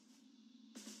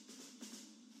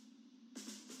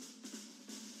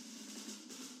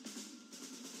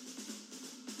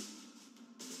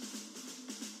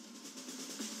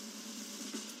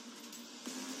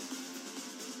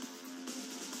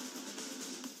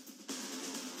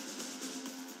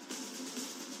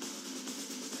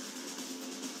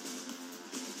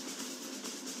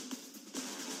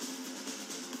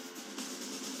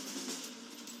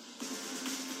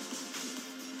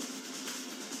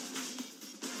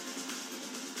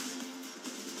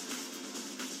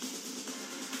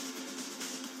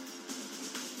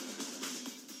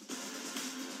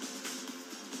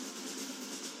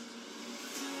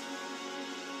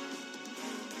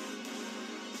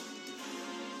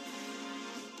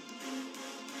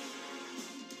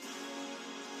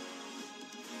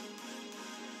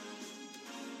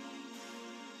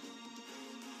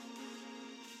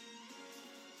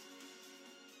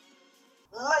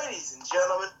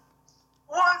gentlemen,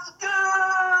 what's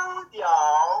good,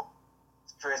 y'all?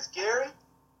 It's Chris Gary,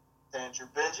 Andrew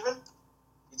Benjamin.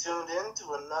 You tuned in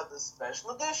to another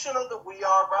special edition of the We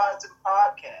Are Rising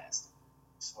podcast.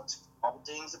 Just want to all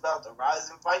things about the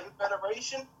Rising Fighting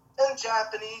Federation and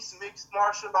Japanese mixed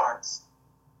martial arts.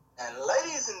 And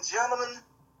ladies and gentlemen,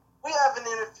 we have an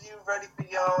interview ready for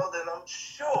y'all that I'm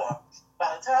sure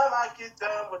by the time I get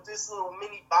done with this little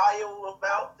mini bio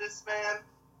about this man,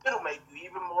 it'll make you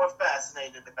even more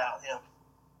fascinated about him.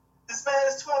 This man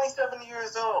is 27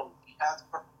 years old. He has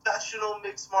a professional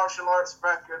mixed martial arts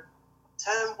record,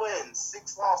 10 wins,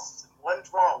 6 losses, and 1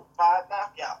 draw with 5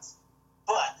 knockouts.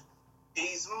 But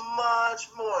he's much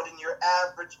more than your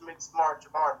average mixed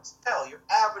martial artist. Hell, your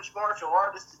average martial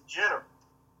artist in general.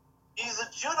 He's a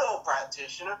judo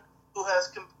practitioner who has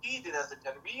competed as a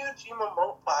Tenryuji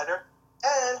Momo fighter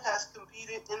and has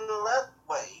competed in the left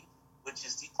way, which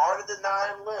is the art of the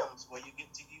 9 limbs, where you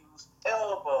get to use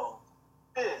elbows,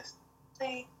 fists,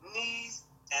 feet, knees,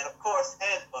 and of course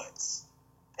headbutts.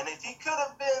 And if he could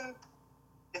have been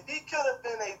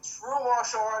a true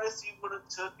martial artist, he would have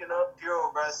taken up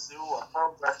pure wrestling or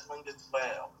pro wrestling as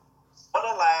well. But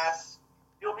alas,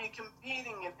 he'll be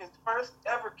competing in his first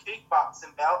ever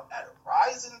kickboxing bout at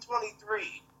Rising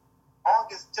 23,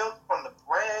 August 10th from the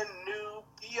brand new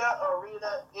Kia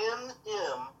Arena MM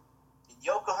in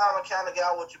Yokohama,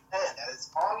 Kanagawa, Japan. That is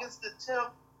August the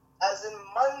 10th, as in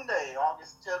Monday,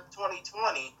 August 10th,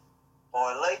 2020,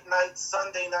 or late night,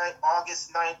 Sunday night,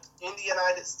 August 9th, in the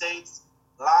United States,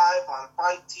 live on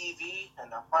Fight TV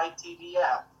and the Fight TV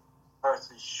app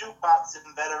versus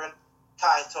shootboxing veteran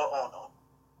Kaito Ono.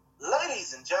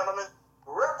 Ladies and gentlemen,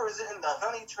 representing the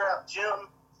Honey Trap Gym,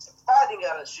 fighting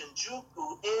out of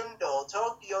Shinjuku, Indo,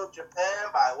 Tokyo,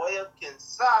 Japan, by way of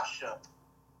Kinshasa,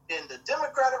 in the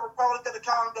Democratic Republic of the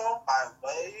Congo, by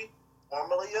way,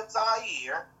 formerly of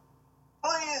Zaire,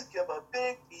 please give a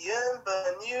big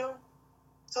bienvenue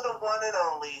to the one and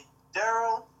only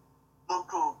Daryl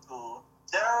Lukuku.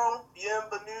 Daryl,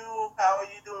 bienvenue. How are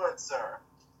you doing, sir?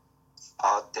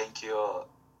 Thank you.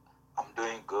 I'm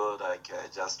doing good.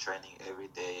 Just training every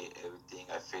day, everything.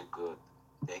 I feel good.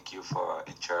 Thank you for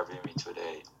interviewing me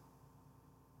today.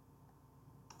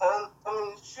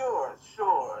 Sure.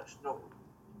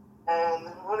 And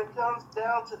when it comes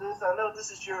down to this, I know this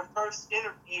is your first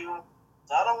interview,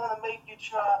 so I don't want to make you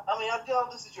try. I know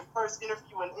this is your first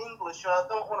interview in English, so I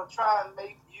don't want to try and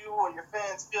make you or your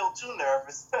fans feel too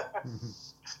nervous.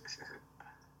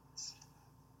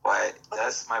 Well,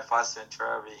 that's my first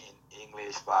interview in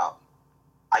English, but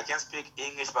I can speak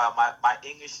English, but my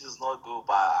English is not good,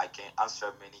 but I can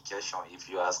answer many questions. If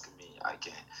you ask me, I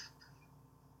can.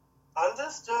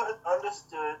 Understood.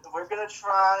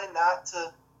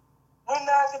 We're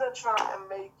not gonna try and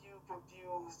make you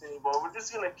confused anymore. We're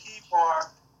just gonna keep our,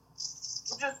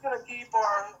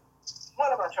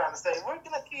 what am I trying to say? We're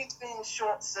gonna keep things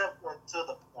short, simple, and to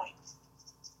the point.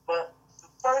 But the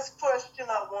first question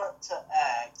I want to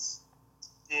ask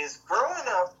is, growing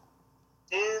up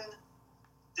in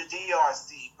the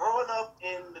DRC, growing up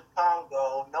in the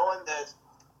Congo, knowing that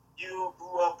you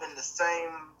grew up in the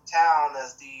same town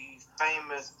as the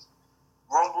famous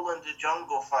Rumble in the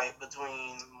Jungle fight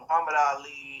between Muhammad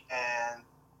Ali and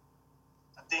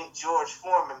I think George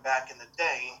Foreman back in the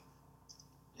day.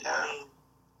 Yeah.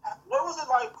 What was it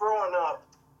like growing up,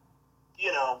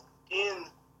 in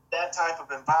that type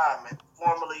of environment,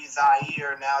 formerly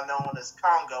Zaire, now known as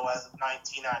Congo as of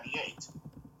 1998?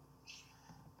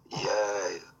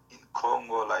 Yeah, in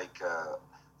Congo,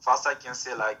 first I can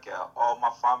say, all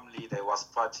my family, they was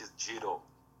practice judo.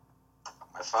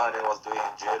 My father was doing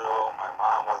judo, my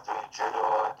mom was doing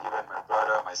judo, even my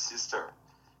brother, my sister.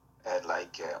 And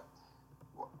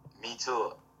me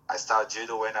too, I started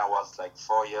judo when I was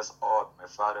 4 years old. My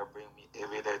father bring me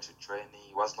every day to training.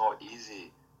 It was not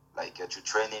easy, to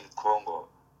train in Congo.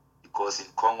 Because in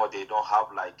Congo, they don't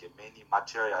have many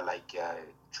material,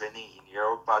 training in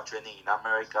Europe, training in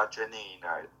America, training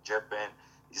in Japan.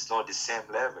 It's not the same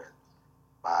level.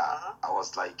 But I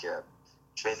was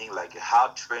training,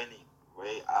 hard training,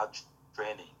 way hard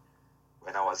training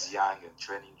when I was young and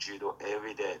training judo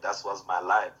every day. That was my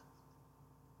life.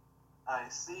 I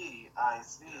see.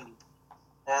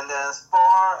 And as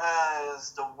far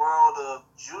as the world of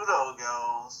judo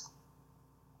goes,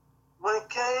 when it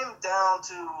came down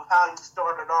to how you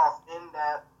started off in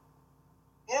that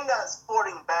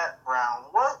sporting background,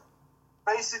 what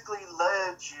basically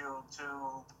led you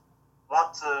to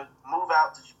want to move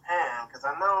out to Japan? Because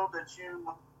I know that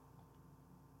you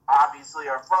obviously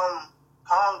are from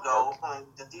Congo,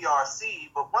 the DRC,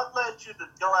 but what led you to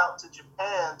go out to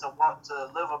Japan to want to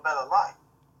live a better life?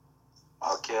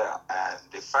 Okay, and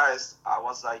the first I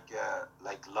was like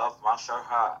love martial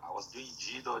art. I was doing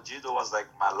judo. Judo was like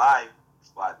my life,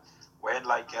 but when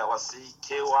like I was seeing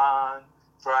K1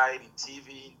 Pride in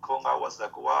TV in Congo, I was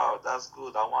like, wow, that's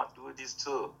good. I want to do this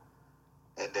too.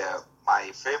 And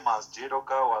my famous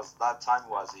judoka was that time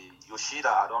was Yoshida.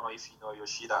 I don't know if you know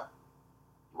Yoshida.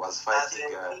 He was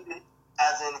fighting.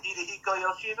 As in Hidehiko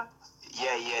Yoshida?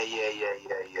 Yeah.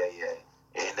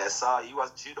 And I saw he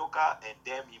was judoka, and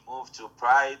then he moved to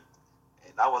Pride,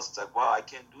 and I was like, wow, I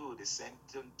can do the same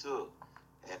thing too.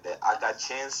 And I got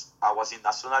chance. I was in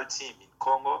national team in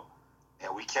Congo,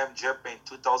 and we came Japan in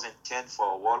 2010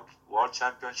 for world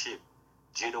championship,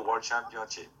 judo world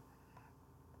championship.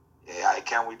 Yeah, I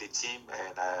came with the team,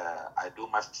 and I do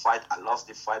my fight. I lost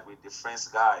the fight with the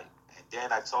French guy, and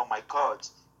then I told my coach,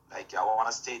 like, I want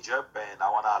to stay Japan. I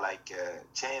want to like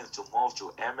change to move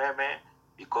to MMA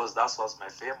because that was my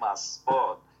famous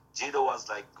sport. Judo was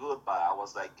like good, but I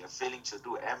was like feeling to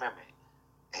do MMA.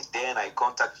 And then I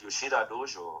contacted Yoshida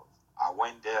Dojo. I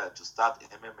went there to start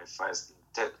MMA first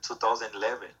in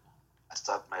 2011. I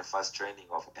started my first training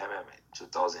of MMA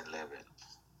 2011.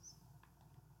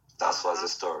 That was the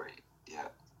story. Yeah.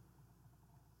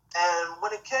 And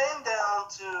when it came down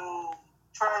to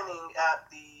training at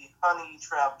the Honey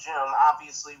Trap Gym,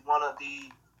 obviously one of the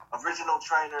original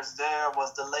trainers there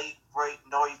was the late great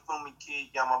Noifumi Kid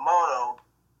Yamamoto.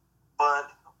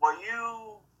 But were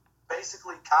you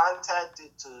basically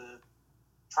contacted to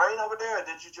train over there, or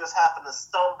did you just happen to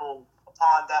stumble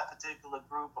upon that particular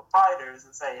group of fighters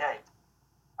and say, hey,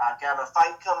 I got a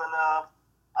fight coming up.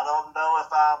 I don't know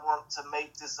if I want to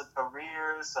make this a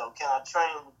career, so can I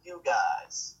train with you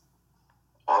guys?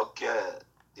 Okay.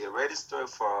 The ready story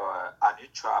for Honey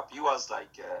Trap, he was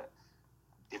like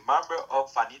the member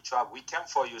of Honey Trap. We came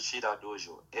for Yoshida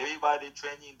Dojo. Everybody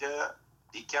training there,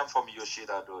 they came from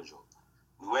Yoshida Dojo.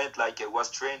 We went like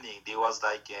was training. They was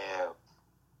like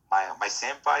my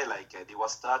senpai, like they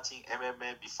was starting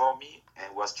MMA before me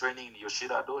and was training in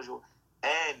Yoshida Dojo.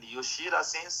 And Yoshida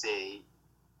Sensei,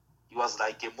 he was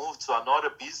like moved to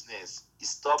another business. He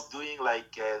stopped doing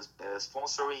like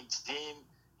sponsoring gym.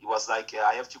 He was like,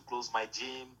 I have to close my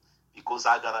gym because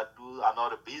I gotta do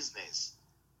another business.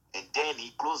 And then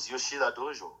he closed Yoshida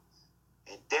Dojo.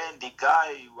 And then the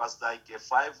guy was like a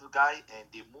five guy, and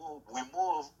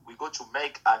we go to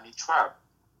make Honey Trap.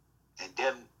 And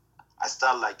then I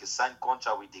start like a sign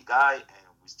contract with the guy, and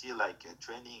we still like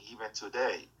training even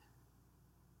today.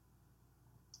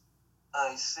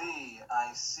 I see.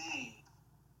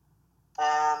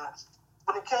 And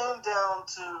when it came down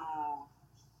to,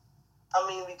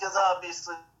 because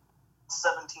obviously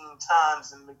 17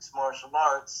 times in mixed martial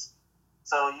arts,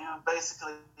 so you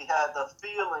basically had the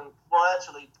feeling, well,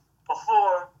 actually,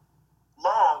 before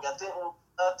long, I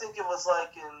think it was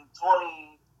like in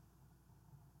 20,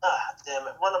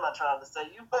 what am I trying to say?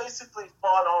 You basically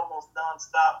fought almost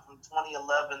nonstop from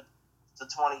 2011 to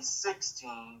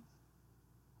 2016.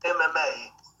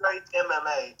 MMA, straight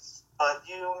MMA, but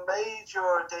you made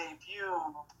your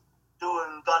debut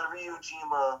doing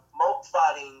Gunryujima moat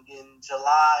fighting in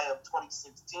July of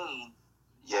 2016,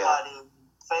 fighting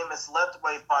famous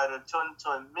left-weight fighter Tun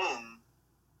Tun Min.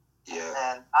 Yeah.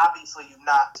 And obviously you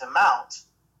knocked him out,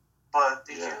 but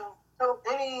did you feel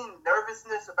any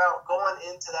nervousness about going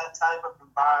into that type of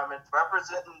environment,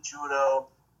 representing judo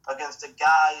against a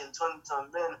guy in Tun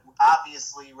Tun Min who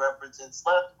obviously represents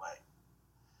left-weight?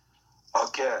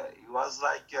 Okay, it was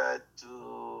like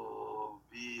to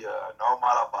be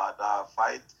normal about that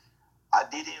fight. I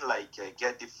didn't like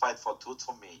get the fight for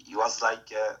Tutomi. It was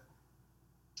like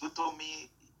Tutomi,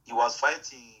 he was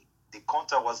fighting. The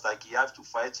counter was like he had to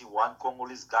fight one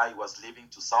Congolese guy who was leaving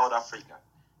to South Africa,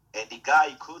 and the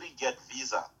guy couldn't get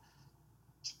visa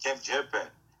to come Japan.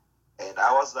 And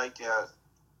I was like,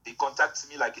 they contacted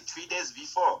me like 3 days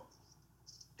before.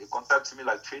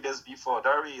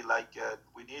 Dari, like,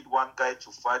 we need one guy to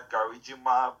fight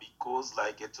Garijima because,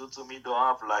 like, Tutomi don't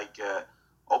have, like,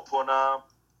 opponent.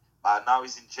 But now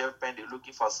he's in Japan. They're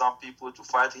looking for some people to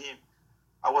fight him.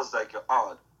 I was like,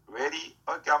 oh, ready?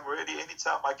 Okay, I'm ready.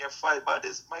 Anytime I can fight. But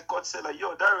my coach said, like,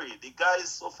 yo, Dari, the guy is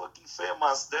so fucking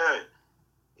famous there.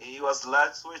 He was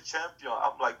lightweight champion.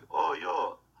 I'm like, oh,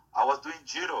 yo, I was doing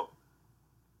judo.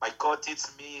 My coach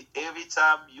teaches me every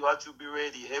time you have to be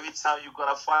ready. Every time you're going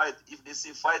to fight, if they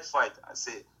say fight, I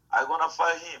say, I'm going to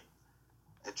fight him.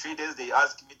 In 3 days, they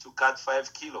asked me to cut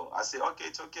 5 kilos. I say, okay,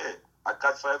 it's okay. I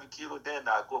cut 5 kilos, then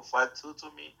I go fight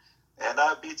Tutomi, and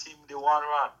I beat him the one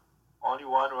round. Only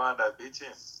one round I beat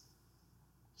him.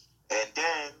 And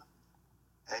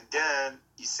then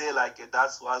he said, like,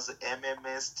 that was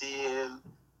MMA style.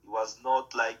 It was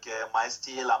not like my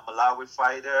style. I'm a Malawi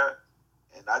fighter.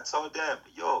 And I told them,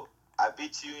 yo, I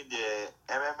beat you in the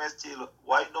MMA still.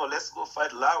 Why not? Let's go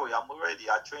fight Larry. I'm ready.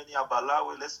 I train you about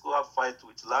Larry. Let's go have fight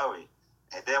with Larry.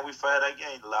 And then we fight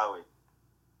again in Larry.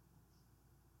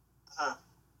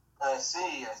 I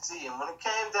see. And when it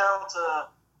came down to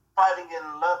fighting in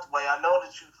Lethwei, I know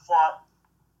that you fought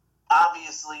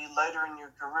obviously later in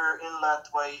your career in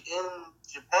Lethwei in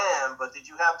Japan, but did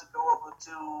you have to go over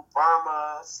to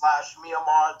Burma /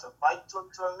 Myanmar to fight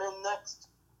Turkmen next?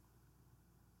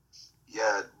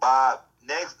 Yeah, but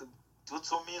next,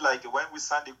 to me, like when we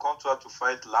signed the contract to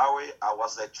fight Larry, I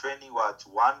was like training with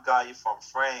one guy from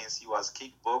France. He was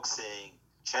kickboxing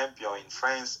champion in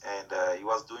France, and he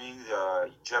was doing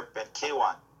Japan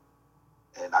K1.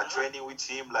 And I training with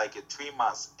him like 3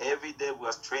 months. Every day we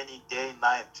was training day and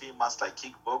night, 3 months like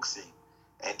kickboxing.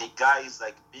 And the guy is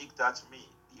like big than me.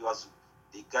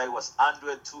 The guy was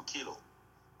 102 kilo.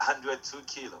 102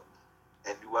 kilo.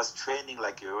 And he was training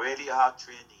like a really hard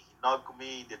training. He knocked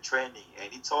me in the training. And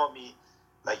he told me,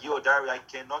 like, yo, Dari, I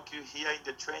can knock you here in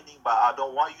the training, but I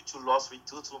don't want you to lose with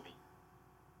Tutumi.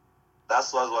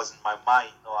 That's what was in my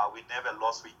mind. No, I will never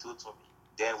lose with Tutumi.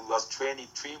 Then we was training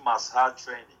 3 months, hard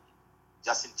training.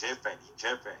 Just in Japan,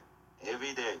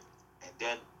 every day. And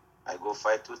then I go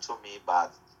fight Tutumi,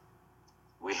 but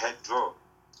we had draw.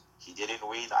 He didn't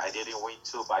win, I didn't win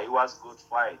too, but it was good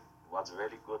fight. It was a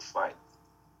really good fight.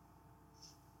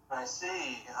 I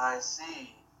see.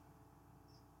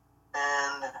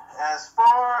 And as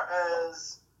far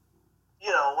as,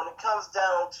 when it comes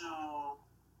down to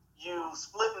you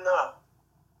splitting up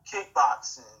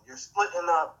kickboxing, you're splitting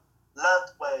up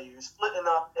Lethwei, you're splitting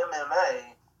up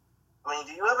MMA, I mean,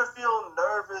 do you ever feel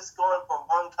nervous going from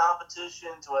one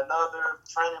competition to another,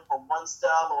 training from one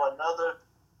style or another?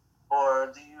 Or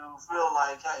do you feel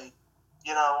like, hey,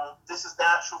 this is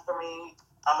natural for me.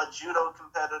 I'm a judo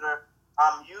competitor.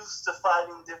 I'm used to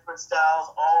fighting different styles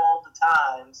all the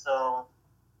time, so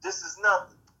this is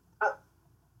nothing. But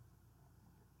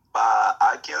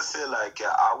I can say, like,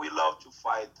 I would love to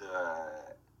fight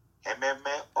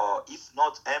MMA, or if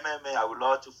not MMA, I would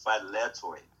love to fight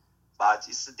Lethwei. But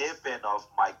it's depend of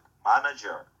my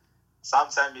manager.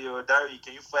 Sometimes, Dari,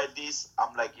 can you fight this?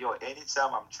 I'm like,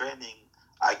 anytime I'm training,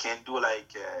 I can do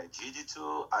like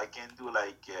jiu-jitsu, I can do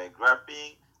like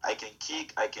grappling, I can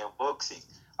kick, I can boxing.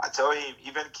 I tell him,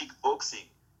 even kickboxing,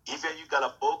 even you got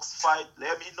a box fight,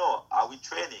 let me know. Are we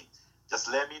training? Just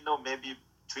let me know maybe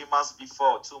 3 months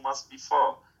before, 2 months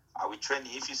before. Are we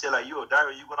training? If you say like, yo,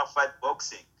 Dari, you're going to fight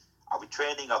boxing, are we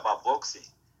training about boxing?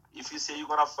 If you say you're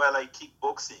going to fight like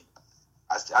kickboxing,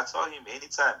 I told him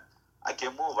anytime I can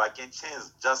move, I can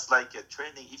change, just like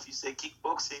training. If you say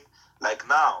kickboxing, like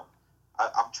now,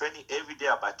 I'm training every day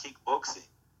about kickboxing.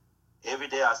 Every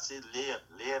day I say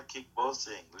learn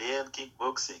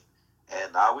kickboxing,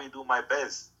 and I will do my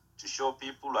best to show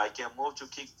people I can move to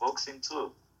kickboxing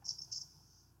too.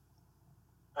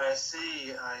 I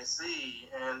see.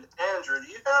 And Andrew, do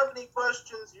you have any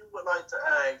questions you would like to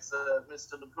ask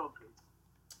Mr. Lukuku?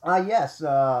 Yes,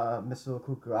 Mr.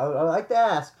 Lukuku. I would like to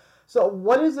ask, so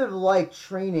what is it like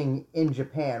training in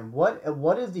Japan?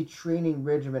 What is the training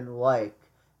regimen like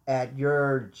at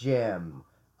your gym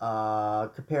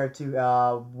compared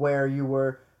to where you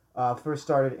were first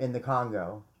started in the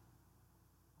Congo?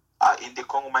 In the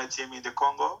Congo, my gym in the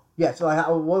Congo? Yeah, so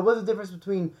what was the difference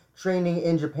between training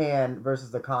in Japan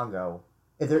versus the Congo?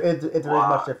 If there is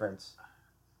much difference.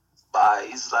 But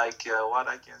it's like, what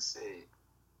I can say,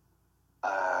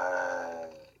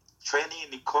 training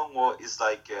in the Congo is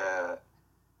like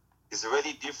it's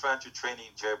really different to training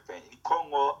in Japan. In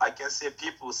Congo, I can say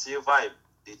people survive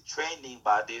the training,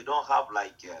 but they don't have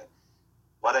like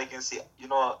what I can say.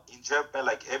 In Japan,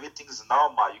 like everything is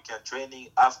normal. You can training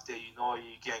after, you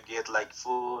can get like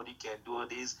food, you can do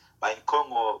this. But in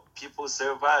Congo, people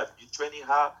survive. You training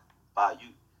hard, but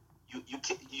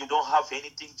you don't have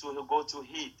anything to go to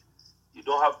eat. You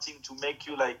don't have thing to make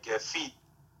you like fit.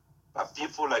 But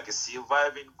people like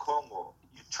survive in Congo.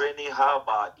 You training hard,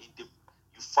 but you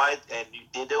fight and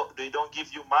they don't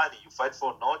give you money. You fight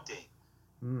for nothing.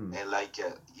 And like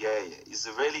it's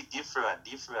really different.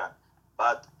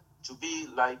 But to be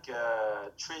like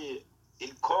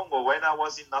in Congo, when I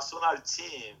was in national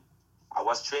team, I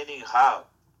was training hard,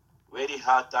 very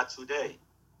hard. That today,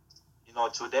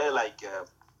 today like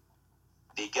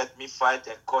they get me fight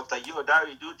and coach like, yo,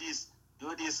 Dari, do this.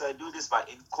 But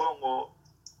in Congo,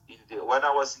 when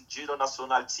I was in judo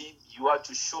national team, you had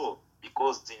to show,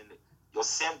 because in your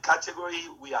same category,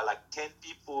 we are like 10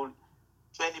 people,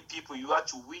 20 people. You have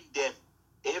to win them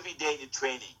every day in the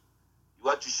training. You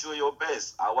have to show your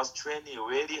best. I was training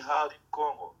really hard in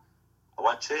Congo. I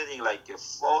was training like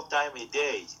 4 times a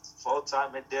day.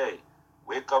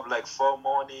 Wake up like 4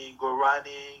 morning, go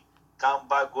running, come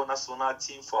back, go national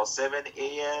team for 7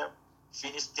 a.m.,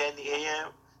 finish 10 a.m.,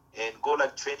 and go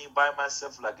like training by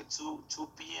myself like 2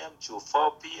 p.m. to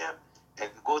 4 p.m., and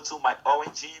go to my own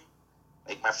gym,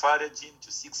 like my father gym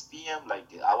to 6 p.m. Like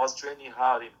I was training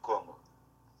hard in Congo.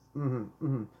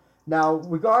 Now,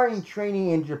 regarding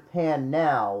training in Japan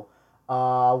now,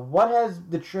 what has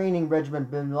the training regimen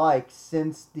been like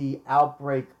since the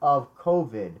outbreak of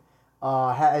COVID?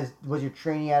 Was your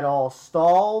training at all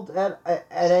stalled at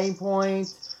any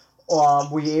point?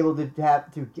 Were you able to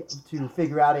to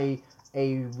figure out a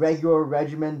regular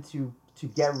regimen to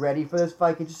get ready for this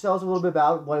fight? Can you just tell us a little bit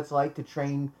about what it's like to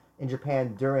train in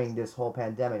Japan during this whole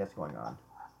pandemic that's going on?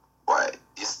 But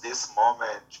this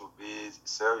moment to be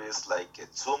serious, like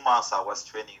 2 months I was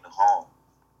training home,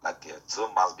 like 2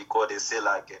 months, because they say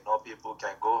like no people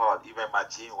can go out. Even my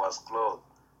gym was closed.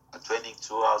 I training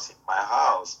 2 hours in my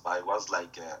house, but it was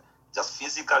like just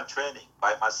physical training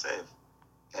by myself.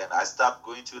 And I stopped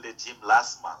going to the gym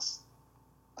last month.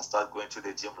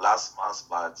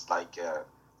 But it's like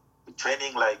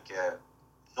training like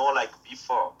no like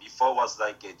before. Before was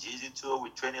like a jiu-jitsu. We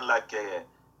training like a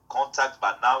contact,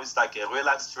 but now it's like a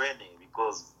relaxed training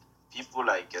because people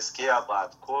like scared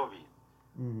about COVID.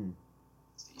 Mm-hmm.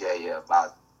 Yeah,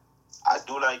 but I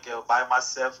do like by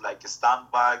myself, like a stand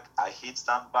back. I hit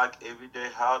stand back every day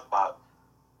hard, but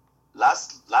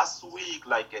last week,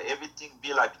 like everything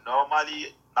be like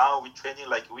normally. Now we training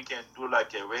like we can do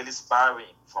like a really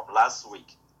sparring from last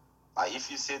week. But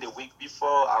if you see the week before,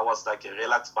 I was like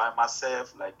relaxed by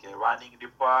myself, like running the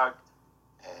park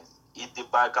and eat the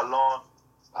bike alone.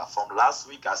 But from last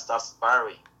week, I start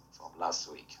sparring from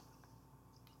last week.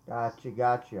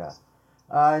 Gotcha.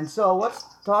 And so let's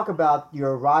talk about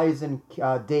your Ryzen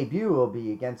debut will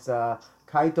be against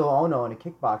Kaito Ono in a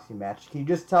kickboxing match. Can you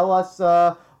just tell us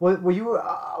how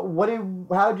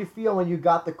did you feel when you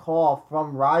got the call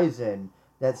from Ryzen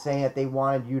that saying that they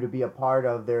wanted you to be a part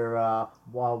of their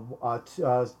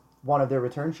one of their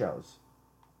return shows?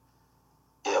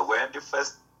 Yeah, when the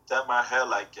first time I heard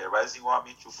like Rising want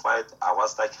me to fight, I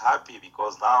was like happy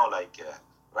because now like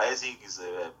Rising is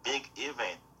a big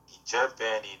event in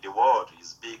Japan, in the world.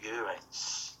 It's big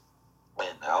event.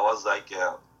 And I was like,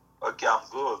 okay, I'm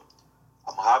good.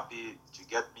 I'm happy to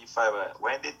get me fight.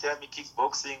 When they tell me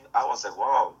kickboxing, I was like,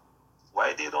 wow,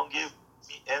 why they don't give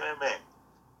me MMA?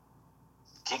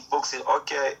 Kickboxing,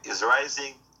 okay, is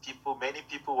rising. Many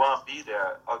people want to be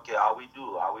there. Okay, how we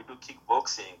do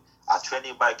kickboxing. I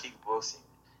training by kickboxing.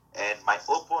 And my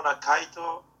opponent,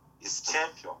 Kaito, is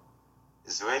champion.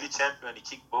 He's really champion in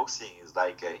kickboxing. It's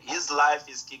like his life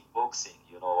is kickboxing.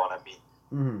 You know what I mean?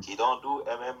 Mm-hmm. He don't do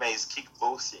MMA, it's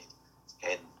kickboxing.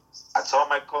 And I told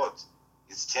my coach,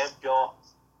 he's champion.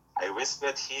 I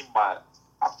respect him, but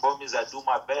I promise I do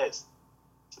my best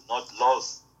to not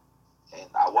lose. And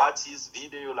I watch his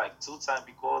video like 2 times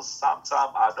because sometimes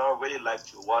I don't really like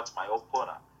to watch my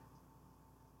opponent.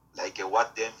 Like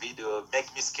what them video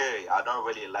make me scary. I don't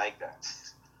really like that.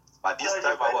 But this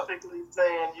time I was basically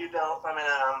saying you don't. I mean,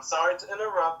 I'm sorry to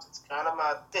interrupt. It's kind of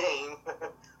my thing.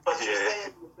 But you're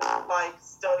saying you don't like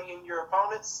studying your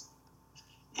opponents?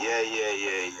 Yeah.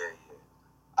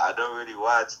 I don't really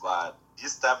watch, but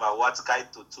this time I watched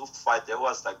Kaito 2 fight. It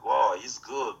was like, wow, he's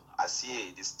good. I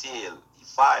see the still he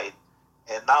fight,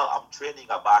 and now I'm training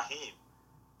about him.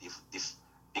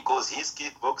 Because he's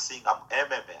kickboxing, I'm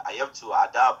MMA. I have to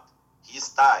adapt his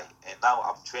style, and now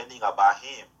I'm training about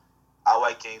him. How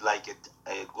I can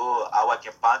go, how I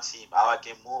can punch him, how I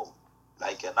can move.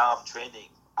 Like now I'm training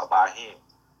about him,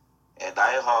 and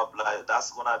I hope like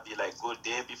that's gonna be like good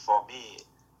day before me.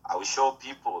 I will show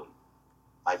people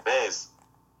my best.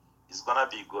 It's gonna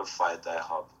be a good fight, I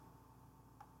hope.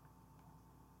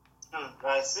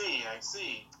 I see.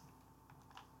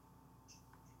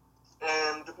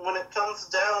 And when it comes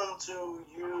down to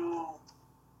you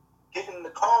getting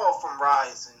the call from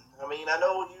Ryzen, I mean, I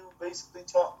know you basically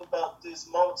talked about this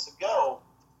months ago,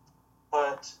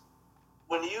 but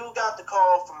when you got the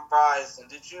call from Ryzen,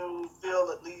 did you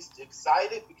feel at least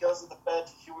excited because of the fact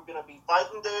that you were going to be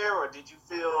fighting there, or did you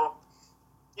feel,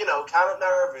 kind of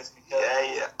nervous because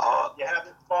you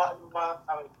haven't fought in a while?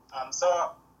 I mean, I'm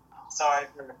sorry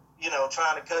for,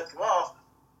 trying to cut you off,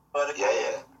 but again,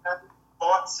 you haven't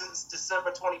fought since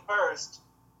December 21st.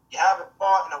 You haven't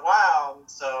fought in a while,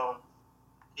 so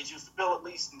did you feel at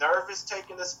least nervous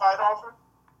taking this fight offer?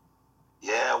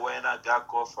 Yeah, when I got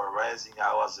called for Rising,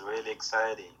 I was really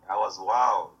excited. I was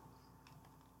wow.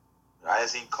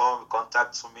 Rising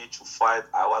contact me to fight.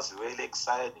 I was really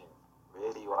excited.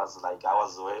 Really was like I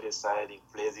was really excited,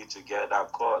 pleased to get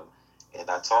that call. And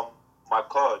I told my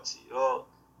coach,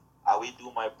 I will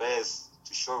do my best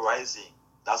to show Rising.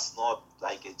 That's not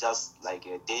like just like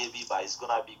a debut, but it's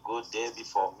gonna be good debut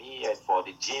for me and for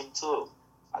the gym too.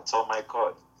 I told my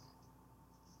coach.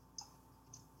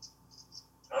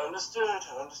 Understood.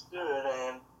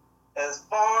 And as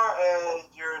far as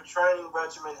your training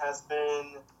regimen has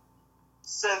been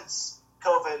since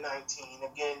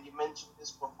COVID-19, again, you mentioned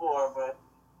this before, but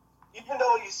even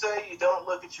though you say you don't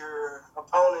look at your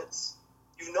opponents,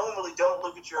 you normally don't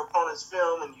look at your opponent's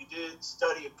film, and you did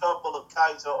study a couple of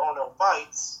Kaito Ono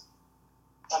fights.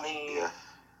 I mean, Yeah.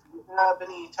 do you have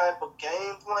any type of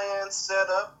game plan set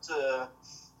up to,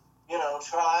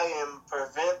 try and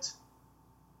prevent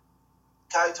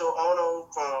Kaito Ono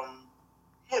from,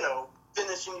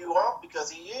 finishing you off?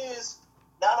 Because he is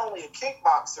not only a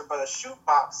kickboxer, but a shoot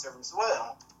boxer as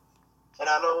well. And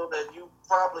I know that you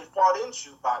probably fought in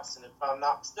shoot boxing, if I'm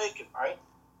not mistaken, right?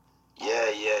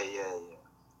 Yeah.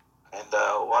 And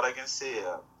what I can say,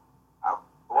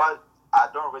 I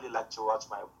don't really like to watch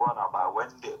my opponent, but when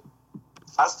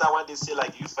first time when they say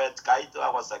like you fight Kaito,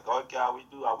 I was like, okay, how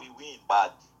we win?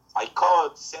 But my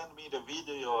coach sent me the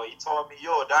video. He told me,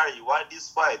 yo, Dari, why this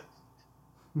fight?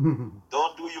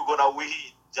 Don't do you gonna win?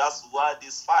 Just watch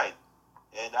this fight.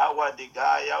 And I watched the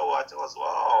guy. I was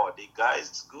wow, the guy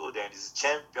is good and he's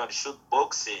champion shoot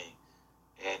boxing,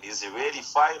 and he's a ready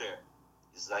fighter.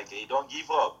 It's like he don't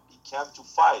give up. He came to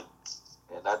fight.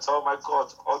 And I told my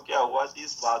coach, okay, I watch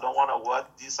this, but I don't want to watch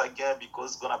this again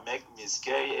because it's gonna make me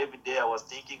scary. Every day I was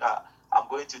thinking, I'm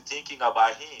going to thinking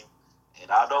about him, and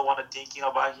I don't want to thinking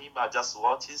about him. I just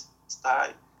watch his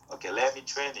style. Okay, let me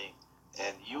training,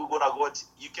 and you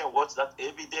can watch that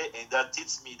every day, and that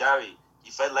teach me, Dari.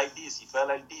 He felt like this,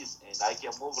 and I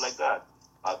can move like that.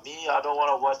 But me, I don't want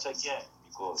to watch again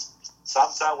because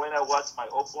sometimes when I watch my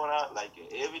opponent, like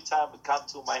every time it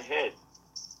comes to my head,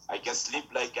 I can sleep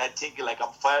like I think like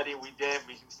I'm fighting with them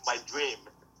in my dream.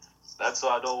 That's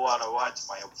why I don't want to watch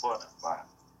my opponent. But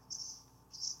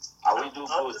I will do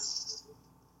good.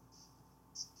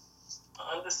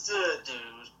 Understood,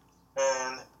 dude.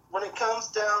 And when it comes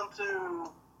down to,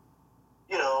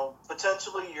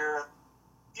 potentially your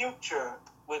future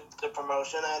with the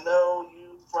promotion, I know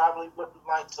you probably wouldn't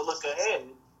like to look ahead.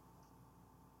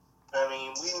 I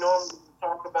mean, we normally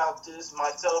talk about this,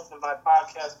 myself and my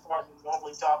podcast partner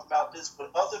normally talk about this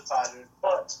with other fighters,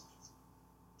 but,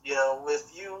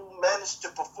 if you manage to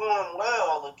perform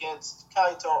well against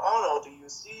Kaito Ono, do you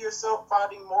see yourself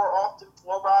fighting more often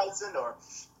for Rising or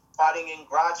fighting in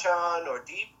Grachan or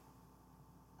Deep?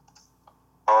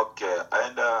 Okay,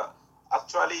 and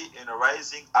actually in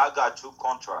Rising, I got two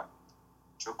contract.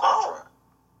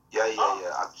 Yeah.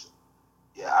 Actually,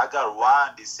 yeah, I got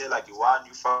one. They say like one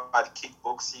you fight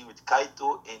kickboxing with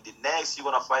Kaito, and the next you're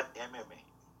gonna fight MMA.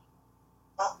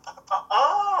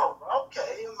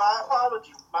 Okay. My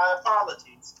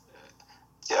apologies.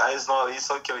 Yeah, it's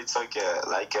okay.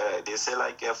 Like they say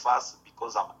like fast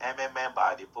because I'm MMA,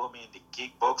 but they put me in the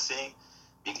kickboxing.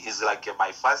 It's like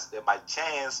my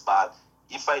chance. But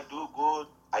if I do good,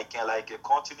 I can like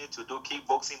continue to do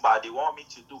kickboxing. But they want me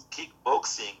to do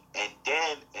kickboxing and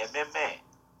then MMA.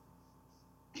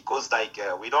 Because like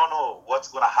we don't know what's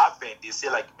gonna happen. They say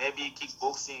like maybe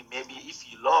kickboxing, maybe if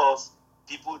you lost,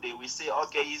 people they will say,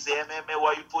 okay, he's the MMA.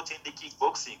 Why you put in the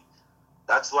kickboxing?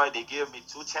 That's why they gave me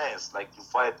two chances, like to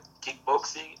fight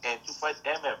kickboxing and to fight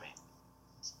MMA.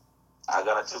 I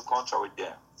got a two contract with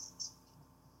them.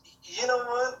 You know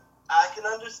what? I can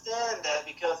understand that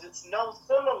because it's no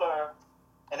similar.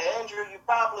 And Andrew, you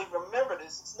probably remember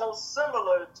this. It's no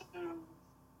similar to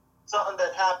something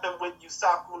that happened with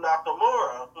Yusaku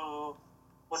Nakamura, who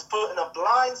was put in a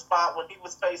blind spot when he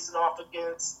was facing off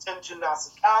against Tenshin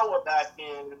Nasukawa back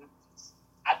in,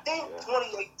 I think,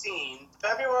 2018,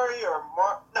 February or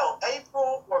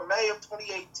April or May of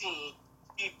 2018.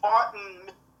 He fought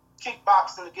in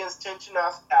kickboxing against Tenshin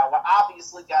Nasukawa,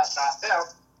 obviously got knocked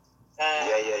out.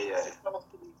 And he was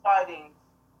supposed to be fighting.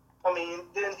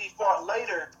 Then he fought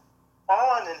later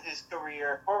on in his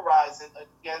career for Rising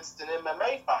against an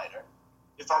MMA fighter,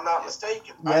 if I'm not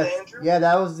mistaken. Right, Andrew? Yeah,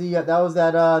 that was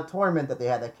that tournament that they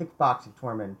had, that kickboxing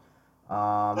tournament.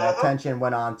 That Tenshin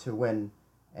went on to win,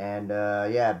 and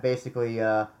basically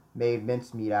made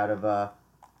mincemeat out of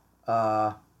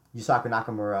Yusaku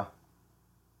Nakamura.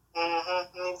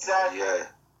 Exactly. Yeah.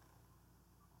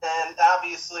 And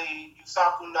obviously,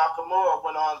 Yusaku Nakamura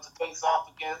went on to face off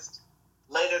against,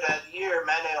 later that year,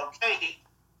 Manel Katie,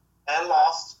 and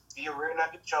lost via rear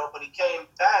naked choke, but he came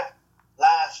back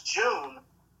last June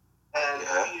and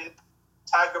beat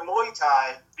Tiger Muay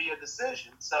Thai via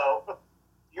decision. So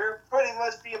you're pretty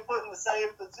much being put in the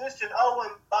same position. Oh,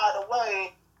 and by the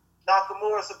way,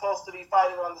 Nakamura is supposed to be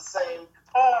fighting on the same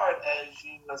card as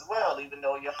you as well, even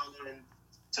though y'all are in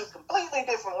two completely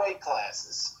different weight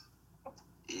classes.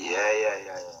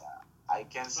 Yeah. I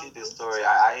can see the story.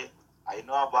 I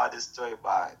know about the story,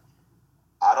 but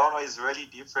I don't know. It's really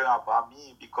different about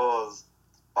me because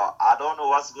I don't know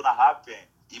what's gonna happen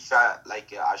if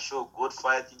I show good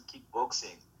fight in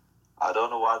kickboxing. I don't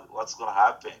know what's gonna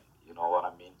happen. You know what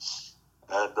I mean?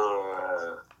 And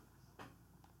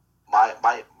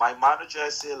my manager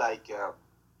say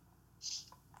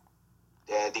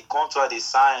the contract they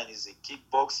sign is a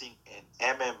kickboxing and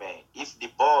MMA. If the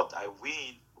bout I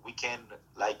win, we can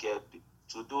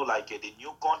to do the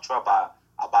new contract. But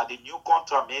about the new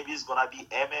contract, maybe it's gonna be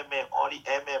MMA, only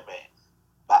MMA.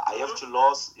 But I have to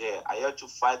lose. Yeah, I have to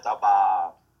fight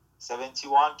about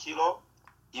 71 kilo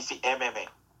if it MMA.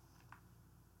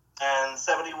 And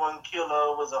 71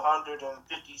 kilo was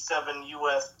 157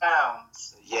 US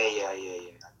pounds. Yeah.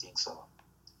 I think so.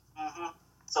 Mm-hmm.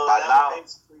 So but that now, would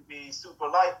basically be super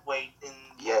lightweight in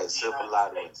the super United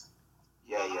lightweight. States.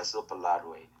 Yeah, super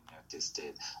lightweight in the United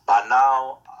States. But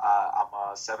now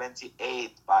I'm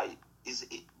 78. But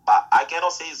I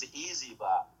cannot say it's easy,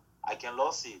 but I can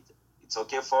lose it. It's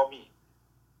okay for me.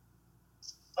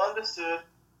 Understood.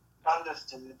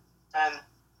 And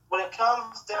when it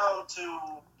comes down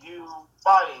to you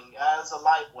fighting as a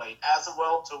lightweight, as a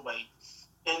welterweight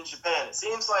in Japan, it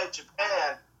seems like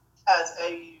Japan has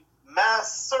a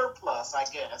mass surplus, I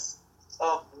guess,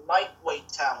 of lightweight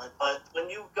talent. But when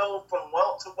you go from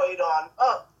welterweight on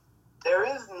up, there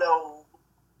is no,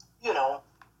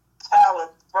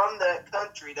 talent from that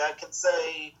country that can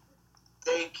say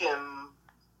they can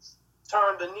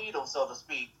turn the needle, so to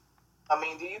speak. I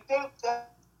mean, do you think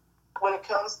that when it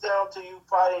comes down to you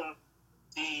fighting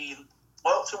the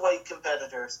welterweight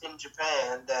competitors in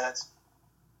Japan that,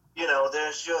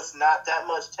 there's just not that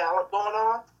much talent going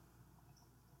on?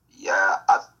 Yeah,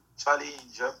 actually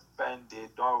in Japan, they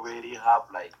don't really have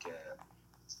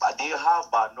but they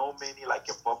have no many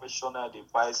a professional, they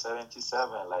fight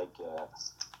 77,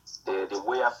 the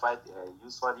way I fight,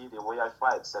 usually the way I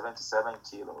fight, 77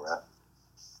 kilo, right?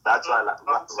 That's why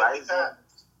Rising,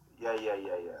 yeah.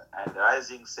 And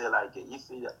Rising say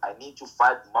if I need to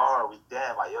fight more with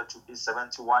them, I ought to be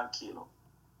 71 kilo.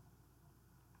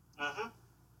 Mm-hmm.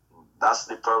 That's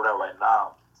the problem right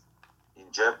now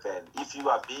in Japan. If you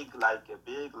are big like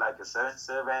a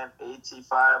 77,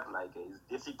 85, it's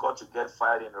difficult to get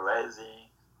fight in Rising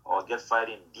or get fight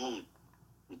in deep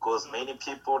because many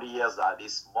people here are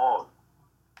this small.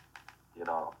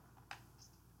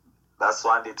 That's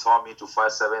why they told me to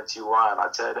fight 71. I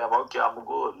tell them, okay, I'm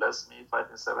good. Let me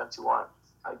fight in 71.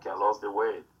 I can lose the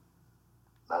weight.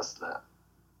 That's that.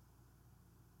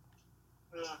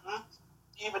 Mm-hmm.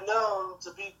 Even though,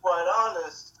 to be quite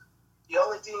honest, the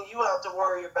only thing you have to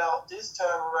worry about this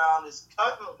time around is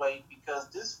cutting weight because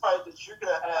this fight that you're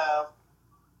going to have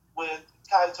with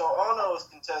Kaito Ono is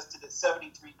contested at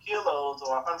 73 kilos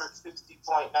or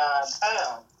 160.9 pounds.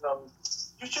 So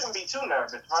you shouldn't be too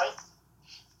nervous, right?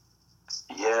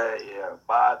 Yeah.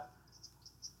 But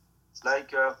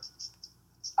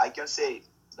I can say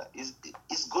that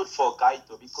it's good for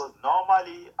Kaito because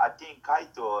normally I think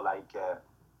Kaito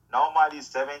normally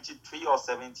 73 or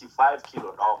 75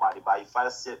 kilo normally, but if I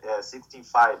say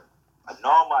 65,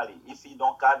 normally if you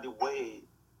don't cut the weight,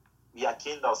 we are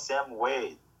kind of same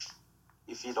weight.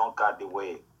 If you don't cut the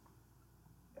weight,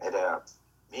 and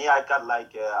me I cut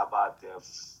about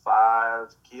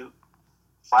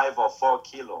 5 or 4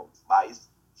 kilo, but it's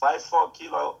 4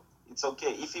 kilo. It's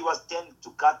okay. If it was 10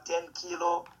 to cut 10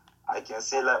 kilo, I can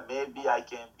say maybe I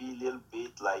can be a little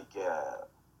bit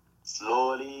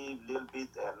slowly, little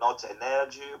bit, not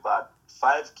energy, but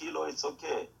 5 kilo, it's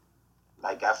okay.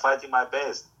 I'm fighting my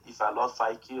best. If I lost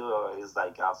 5 kilo, it's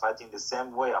I'm fighting the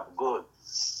same way, I'm good.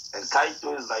 And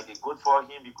Kaito is good for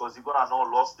him because he's gonna not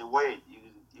lost the weight.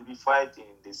 He'll be fighting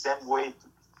the same weight.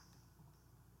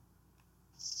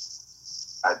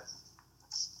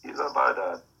 It's about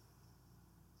that.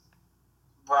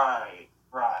 Right.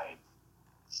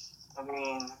 I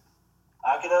mean,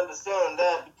 I can understand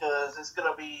that because it's going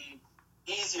to be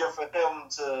easier for him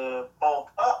to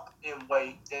bulk up in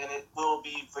weight than it will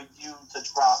be for you to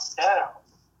drop down,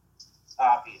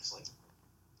 obviously.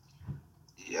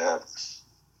 Yeah.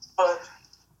 But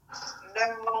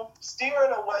now,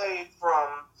 steering away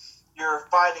from your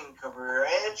fighting career,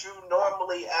 Andrew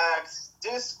normally asks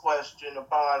this question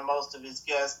upon most of his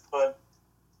guests, but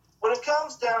when it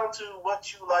comes down to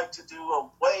what you like to do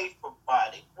away from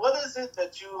fighting, what is it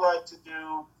that you like to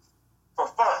do for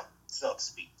fun, so to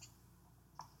speak?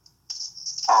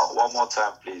 Oh, one more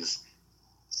time, please.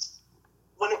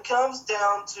 When it comes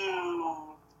down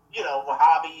to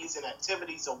hobbies and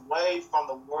activities away from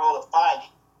the world of fighting.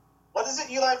 What is it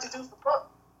you like to do for fun?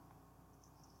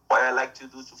 What I like to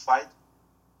do to fight?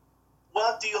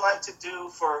 What do you like to do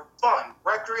for fun,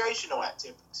 recreational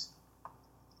activities?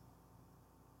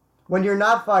 When you're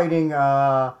not fighting,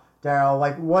 Daryl,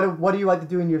 like what do you like to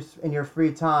do in your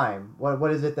free time?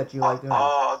 What is it that you like doing?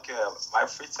 Oh, okay. My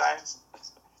free times,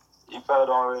 if I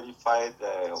don't really fight,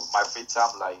 my free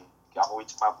time, like, I'm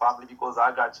with my family because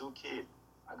I got two kids.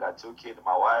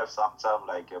 My wife sometimes,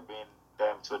 like, bring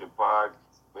them to the park,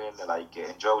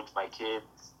 enjoy with my kid.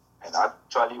 And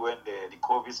actually, when the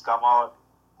COVIDs come out,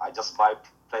 I just buy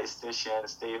PlayStation,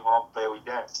 stay home, play with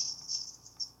them.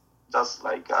 Just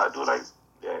like I do, like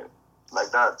that. Like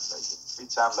free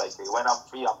time, like when I'm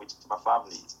free, I'm with my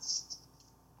family.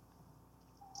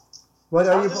 What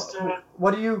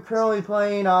are you currently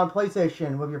playing on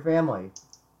PlayStation with your family?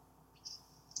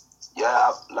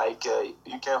 Yeah, like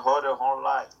you can order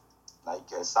online. Like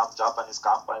some Japanese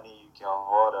company, you can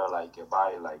order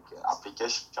buy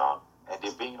application and they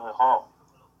bring it home.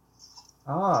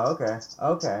 Oh, okay.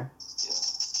 Yeah.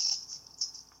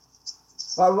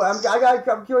 Well,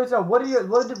 I'm curious.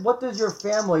 What does your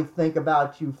family think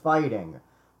about you fighting?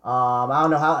 I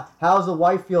don't know how's the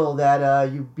wife feel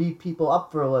that you beat people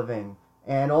up for a living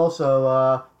and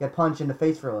also get punched in the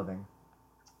face for a living.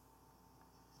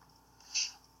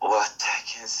 What I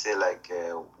can say,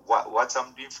 what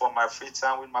I'm doing for my free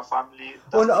time with my family.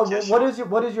 Well, no,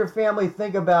 what does your family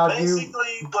think about you?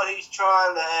 Basically, what he's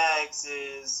trying to ask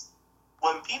is,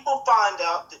 when people find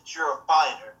out that you're a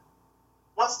fighter,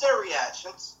 what's their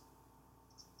reactions?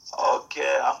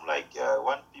 Okay, I'm like,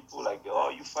 when people like, oh,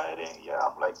 you fighting? Yeah,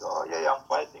 I'm like, oh, yeah, I'm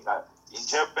fighting. In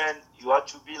Japan, you have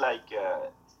to be like,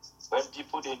 when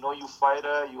people, they know you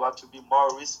fighter, you have to be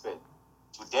more respect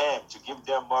to them, to give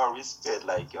them more respect.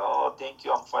 Like, oh, thank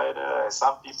you, I'm fighter.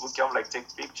 Some people come like take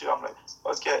picture. I'm like,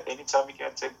 okay, anytime you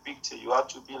can take picture, you have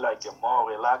to be like more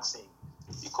relaxing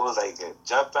because like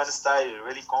Japan style is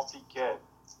really complicated.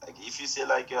 Like if you say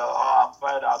like, oh, I'm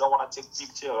fighter, I don't want to take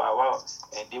picture,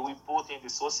 and they will put in the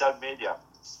social media,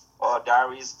 oh,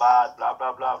 diary is bad, blah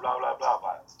blah blah blah blah blah.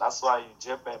 But that's why in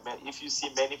Japan, man, if you see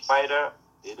many fighter,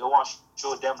 they don't want to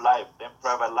show them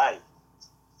private life.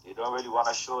 They don't really want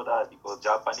to show that because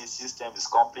Japanese system is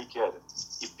complicated.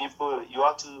 If people, you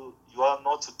are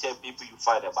not to tell people you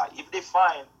fight about. If they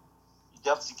find,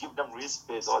 you have to give them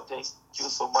respect. Oh, thank you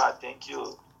so much, thank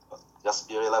you. Just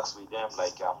be relaxed with them.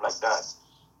 Like I'm like that.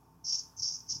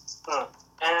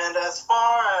 And as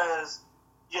far as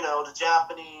the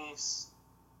Japanese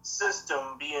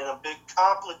system being a bit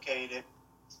complicated,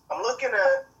 I'm looking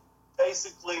at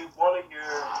basically one of your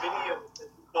videos that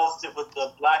you posted with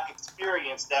the Black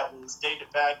Experience that was dated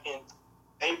back in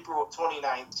April of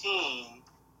 2019,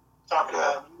 talking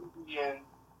about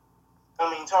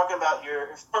talking about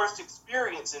your first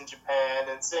experience in Japan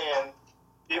and saying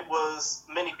it was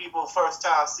many people's first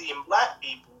time seeing black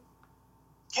people.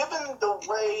 Given the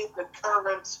way the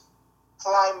current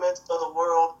climate of the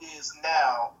world is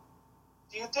now,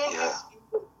 do you think it's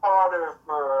even harder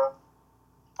for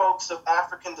folks of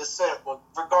African descent,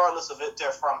 regardless of if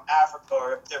they're from Africa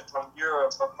or if they're from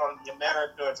Europe or from the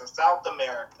Americas or South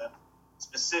America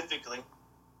specifically?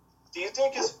 Do you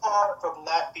think it's hard for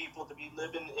black people to be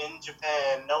living in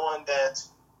Japan knowing that,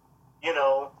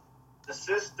 the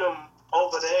system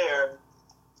over there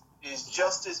is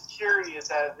just as curious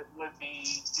as it would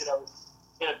be,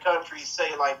 in a country,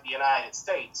 say, like the United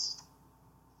States?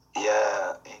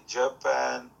 Yeah, in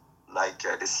Japan,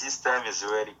 the system is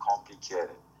really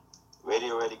complicated.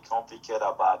 Really complicated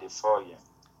about the foreign.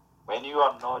 When you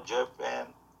are not Japan,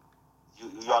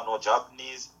 you are not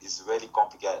Japanese, it's really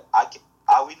complicated.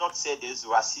 I will not say this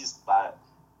racist, but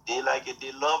they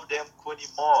love them Kuni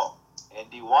more, and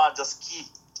they want to just keep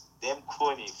them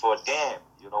Kuni for them.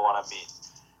 You know what I mean?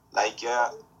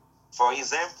 For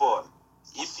example,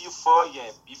 if you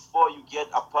foreign, before you get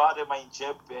apartment in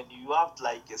Japan, you have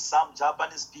some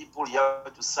Japanese people you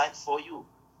have to sign for you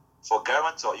for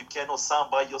guarantor. You cannot sign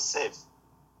by yourself.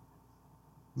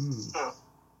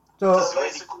 So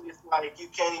basically, it's like you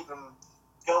can't even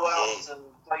go out to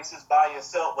places by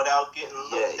yourself without getting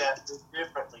looked at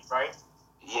differently, right?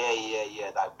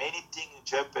 Yeah. Like many things in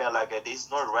Japan, there's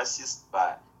no racist,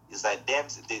 but it's like them,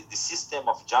 the system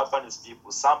of Japanese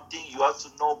people. Something you have to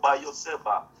know by yourself.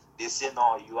 But they say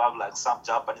no, you have some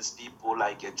Japanese people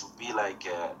to be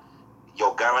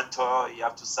your guarantor. You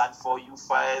have to sign for you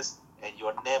first, and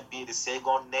your name be the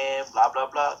second name. Blah blah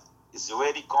blah. It's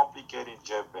really complicated in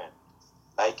Japan.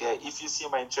 If you see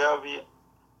my interview,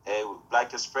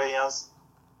 Black Experience,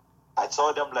 I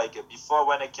told them before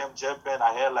when I came to Japan,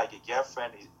 I had a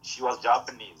girlfriend. She was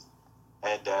Japanese,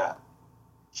 and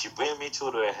she bring me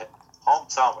to the her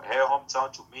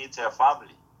hometown to meet her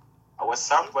family. I was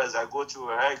surprised. I go to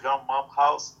her grandmom's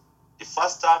house. The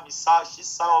first time she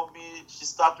saw me, she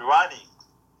started running.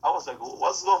 I was like,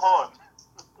 what's going on?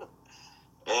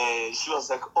 And she was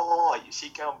like, oh, she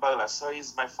came back like, sorry,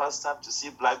 it's my first time to see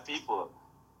black people.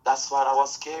 That's why I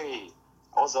was scary.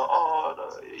 I was like, oh,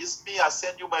 no, it's me. I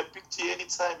send you my picture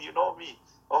anytime, you know me.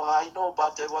 Oh, I know,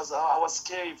 but I was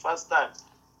scary first time.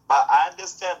 But I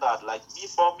understand that, like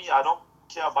for me, I don't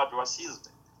care about racism.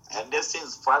 And this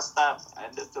is first time.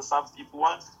 And there's some people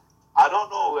want. I don't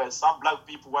know where some black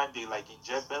people when they like in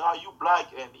Japan, oh, you black,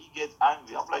 and he get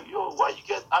angry. I'm like, yo, why you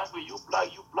get angry? You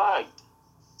black, you black.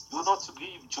 You not to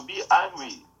be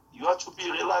angry. You have to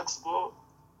be relaxed, bro.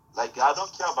 Like I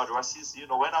don't care about racism. You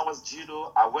know, when I was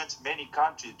judo, I went to many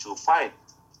countries to fight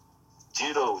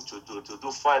judo to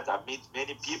do fight. I meet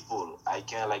many people. I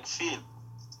can like feel,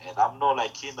 and I'm not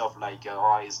like kind of like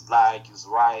oh he's black, he's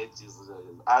white, he's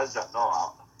Asian.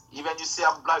 No, even you say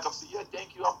I'm black, I'm saying yeah,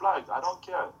 thank you, I'm black. I don't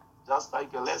care. Just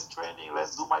like let's training,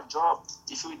 let's do my job.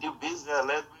 If we do business,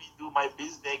 let me do my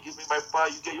business. Give me my power,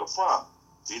 you get your power.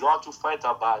 You don't have to fight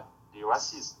about the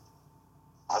racism.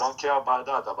 I don't care about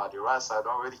that, about the race. I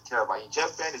don't really care. But in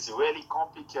Japan, it's really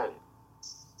complicated.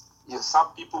 If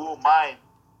some people who mind,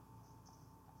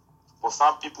 for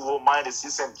some people who mind the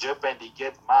system in Japan, they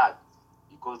get mad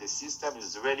because the system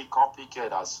is really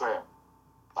complicated, I swear.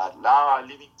 But now I'm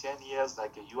living 10 years,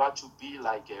 like you have to be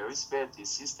like respect the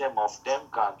system of them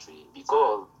country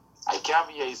because I came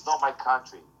here, it's not my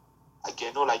country. I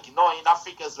can know like, in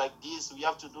Africa it's like this, we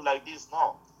have to do like this.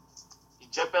 No. In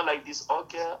Japan like this,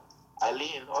 okay,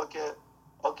 Eileen, okay,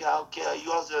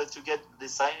 you have to get the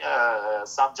sign,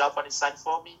 some Japanese sign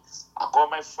for me. I call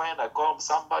my friend, I call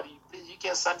somebody, please, you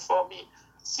can sign for me.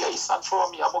 Yeah, you sign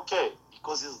for me, I'm okay.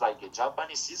 Because it's like a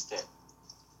Japanese system.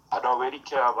 I don't really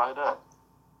care about that.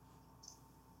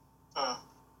 I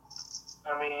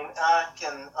mean, I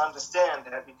can understand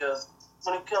that because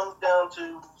when it comes down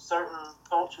to certain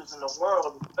cultures in the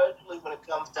world, especially when it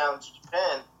comes down to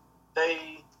Japan,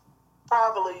 they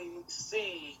probably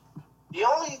see the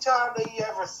only time they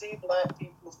ever see black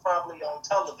people is probably on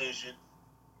television.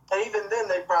 And even then,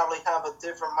 they probably have a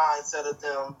different mindset of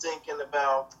them thinking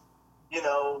about,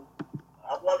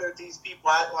 I wonder if these people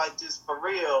act like this for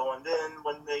real. And then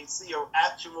when they see an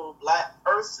actual black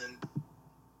person,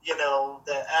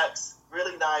 that acts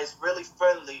really nice, really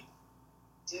friendly,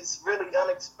 it's really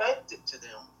unexpected to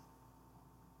them.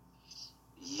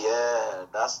 Yeah,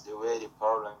 that's the way the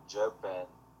problem in Japan.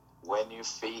 When you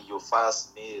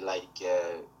first meet like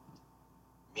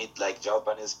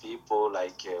Japanese people,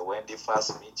 like when they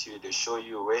first meet you, they show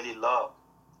you really love.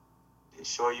 They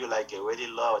show you like a really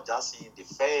love just in the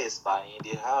face, but in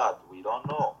the heart, we don't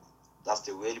know. That's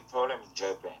the really problem in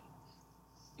Japan.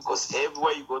 Because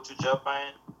everywhere you go to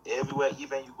Japan, everywhere,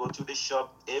 even you go to the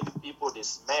shop, every people, they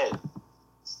smell.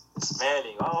 They're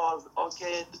smelling. Oh,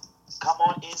 okay, come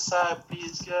on inside,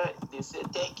 please. They say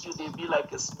thank you. They be like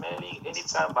smelling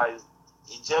anytime. But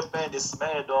in Japan, the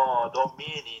smell don't mean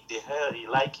in the hair they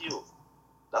like you.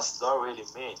 That's not really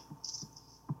mean.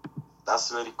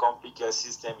 That's really complicated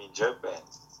system in Japan.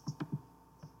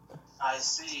 I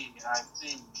see.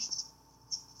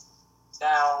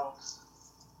 Now,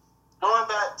 going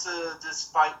back to this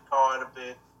fight card a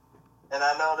bit, and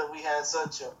I know that we had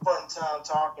such a fun time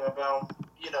talking about,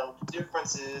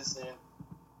 differences and,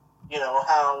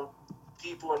 how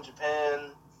people in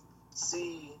Japan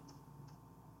see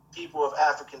people of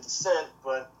African descent,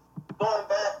 but going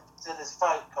back to this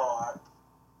fight card,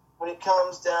 when it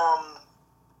comes down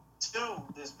to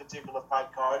this particular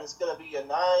fight card, it's going to be a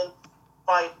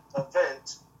 9-fight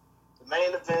event. The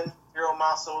main event,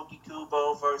 Hiromasa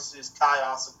Okikubo versus Kai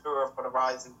Asakura for the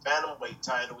rising bantamweight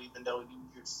title, even though you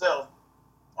yourself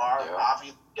are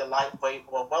obviously a lightweight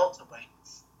or welterweight.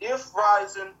 If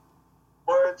Rizin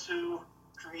were to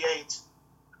create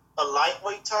a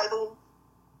lightweight title,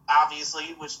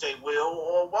 obviously, which they will,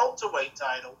 or a welterweight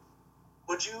title,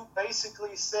 would you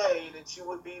basically say that you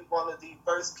would be one of the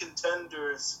first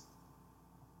contenders?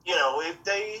 If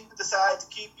they decide to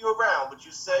keep you around, would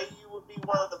you say you would be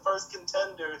one of the first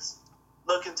contenders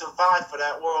looking to vie for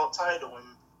that world title and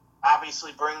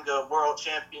obviously bring a world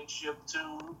championship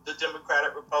to the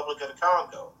Democratic Republic of the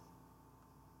Congo?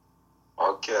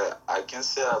 Okay, I can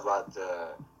say about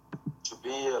to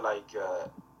be like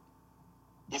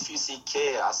if you see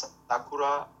Kei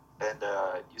Asakura and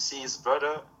you see his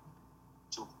brother,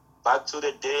 back to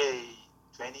the day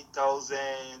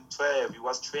 2012, he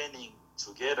was training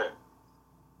together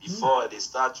before they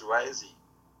start rising.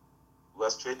 We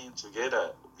was training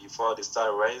together before they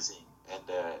start rising, and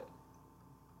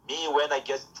Me, when I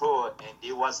get pro, and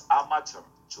it was amateur,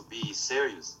 to be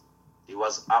serious. It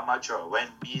was amateur. When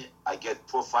me, I get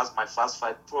pro fast, my first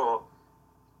fight pro,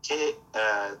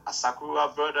 a Sakura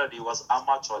brother, he was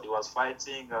amateur. He was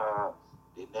fighting,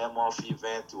 the name of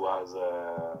event was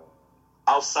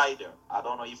Outsider. I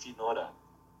don't know if you know that.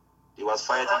 He was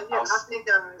fighting. I think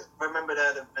I remember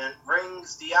that event.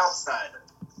 Rings the Outsider.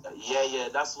 Yeah,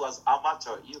 that was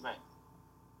amateur event.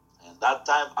 And that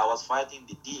time I was fighting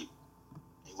the Deep.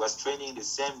 He was training the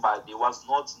same, but he was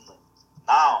not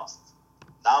now.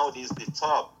 Now this the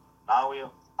top. Now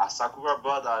a Sakura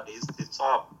brother is the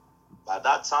top. By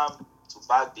that time, to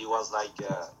back, he was like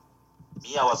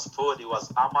me. I was pro. He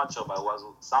was amateur. But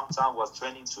sometimes was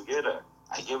training together.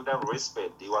 I gave them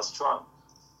respect. He was strong.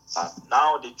 But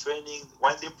now the training,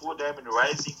 when they put them in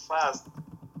rising fast,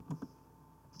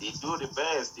 they do the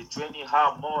best. The training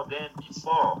hard more than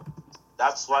before.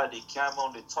 That's why they came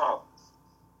on the top.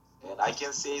 And I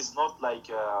can say it's not like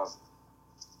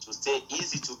to stay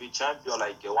easy to be champion,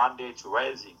 like one day to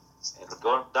rising. And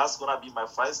that's gonna be my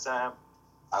first time.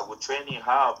 I was training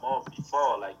hard more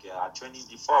before, like I training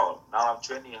before. Now I'm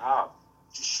training hard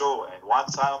to show. And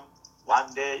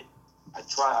one day, I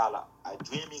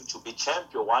dreaming to be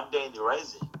champion one day in the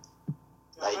rising.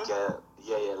 Like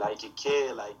like a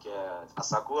K, like a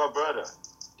Sakura brother.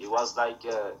 It was like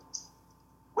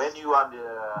when you are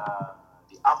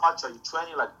the amateur, you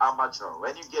training like amateur.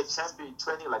 When you get champion, you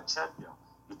training like champion.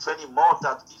 You training more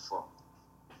than before.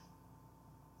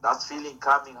 That feeling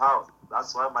coming out.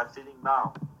 That's why my feeling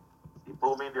now. The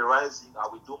boom in the rising, I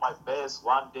will do my best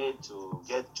one day to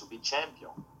get to be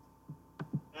champion.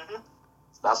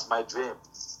 That's my dream.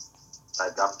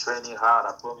 Like I'm training hard.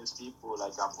 I promise people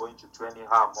like I'm going to training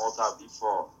hard more than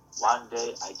before. One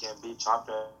day I can be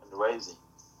champion in rising.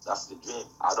 That's the dream.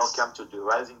 I don't come to the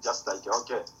rising just like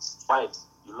okay, fight.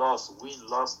 You lost, win,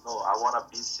 lost. No, I wanna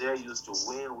be serious to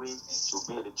win, and to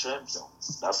be the champion.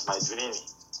 That's my dream.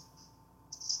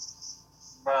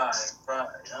 Right.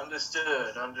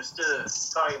 Understood.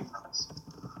 Sorry,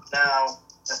 now,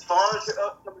 as far as your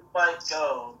upcoming fight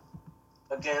goes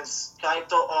against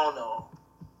Kaito Ono,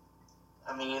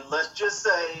 I mean, let's just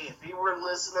say if he were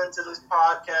listening to this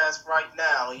podcast right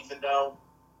now, even though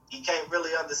he can't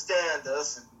really understand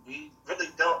us and we really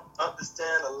don't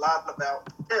understand a lot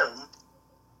about him,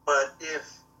 but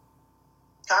if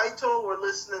Kaito were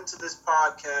listening to this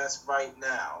podcast right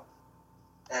now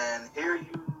and hear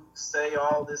you say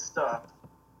all this stuff,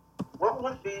 what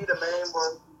would be the main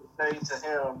word you would say to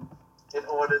him in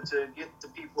order to get the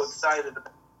people excited?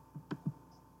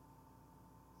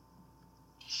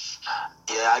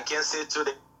 Yeah, I can say to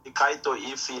the Kaito,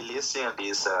 if he listen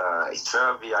this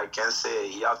interview, I can say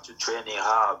he have to train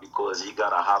hard because he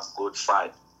gotta have good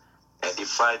fight. And the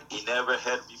fight he never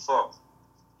had before.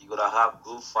 He gotta have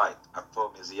good fight. I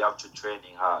promise. He have to train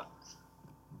hard.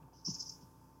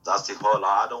 That's the whole.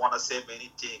 I don't want to say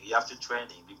many things. You have to train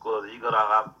him because you gotta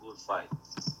have good fight.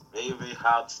 Very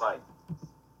hard fight.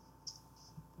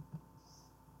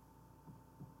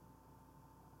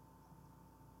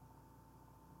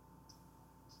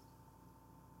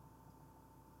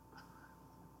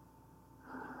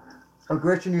 Oh,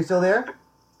 Christian, you still there?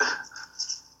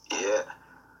 Yeah.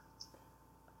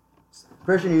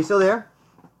 Christian, are you still there?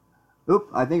 Oop,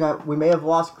 I think we may have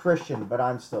lost Christian, but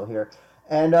I'm still here.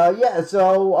 And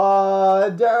so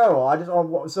Daryl, I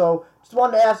just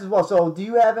wanted to ask as well. So, do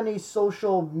you have any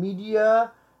social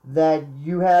media that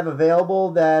you have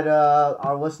available that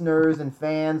our listeners and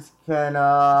fans can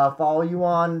follow you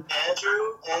on?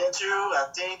 Andrew, I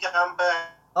think I'm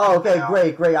back. Oh, okay, now.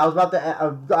 Great. I was about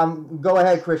to go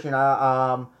ahead, Christian.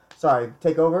 Sorry,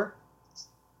 take over.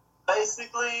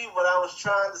 Basically, what I was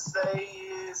trying to say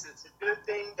is it's a good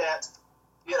thing that,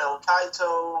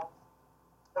 Kaito.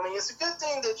 I mean, it's a good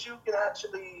thing that you can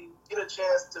actually get a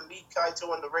chance to meet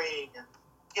Kaito in the ring and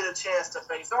get a chance to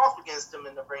face off against him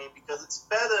in the ring, because it's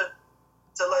better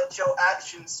to let your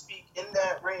actions speak in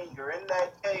that ring or in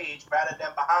that cage rather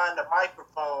than behind the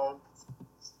microphone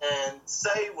and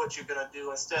say what you're going to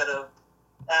do instead of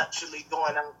actually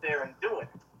going out there and doing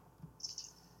it.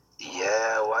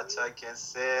 Yeah, what I can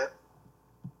say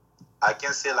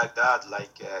like that,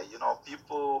 like,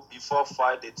 people before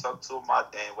fight, they talk too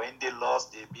much, and when they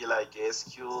lost, they be like,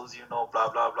 excuse, blah,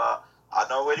 blah, blah. I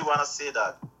don't really want to say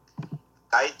that.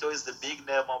 Kaito is the big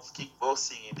name of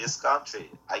kickboxing in this country.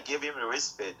 I give him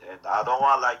respect, and I don't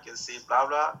want, say blah,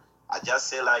 blah. I just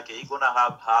say, he's going to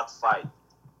have hard fight.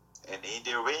 And in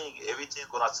the ring, everything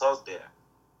going to talk there.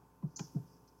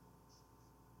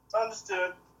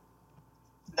 Understood.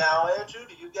 Now, Andrew,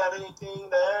 do you got anything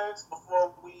to ask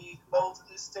before we close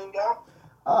this thing out?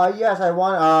 Yes, I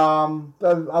want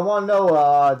to know,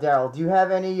 Daryl, do you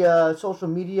have any social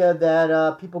media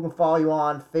that people can follow you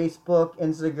on? Facebook,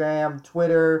 Instagram,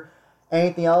 Twitter,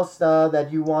 anything else that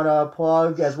you want to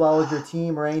plug, as well as your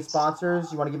team or any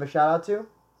sponsors you want to give a shout out to?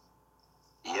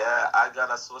 Yeah, I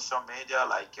got a social media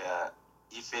like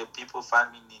if people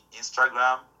find me in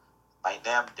Instagram, my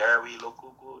name Derry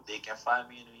Lokuku, they can find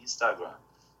me on Instagram.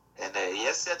 And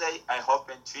yesterday I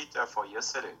opened Twitter for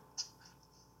yesterday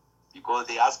because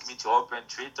they asked me to open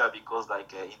Twitter because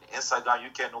like in Instagram you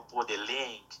can put a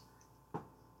link.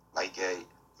 Like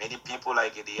many people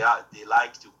like they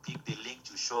like to pick the link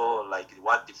to show like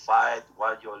what the fight,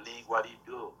 what your link, what you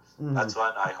do. Mm-hmm. That's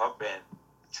why I opened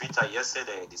Twitter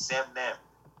yesterday, the same name,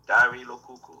 Dari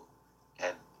Lokuku,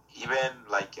 and even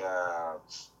like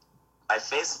my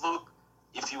Facebook.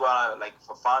 If you wanna like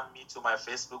find me to my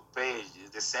Facebook page,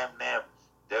 it's the same name,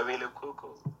 Dari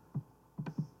Lokuku.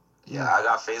 Yeah, I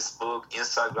got Facebook,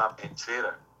 Instagram, and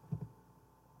Twitter.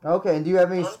 Okay, and do you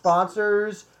have any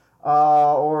sponsors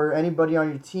or anybody on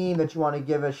your team that you want to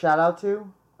give a shout out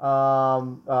to?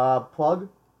 Plug?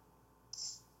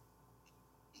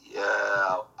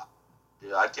 Yeah,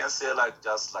 I can say like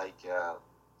just like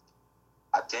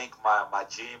I thank my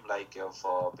gym like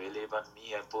for believing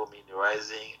me and put me in the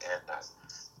rising, and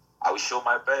I will show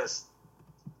my best.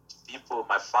 People,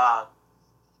 my fan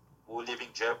who live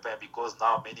in Japan, because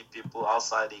now many people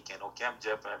outside they cannot come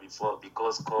Japan before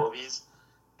because COVID,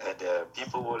 and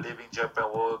people who live in Japan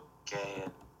who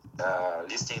can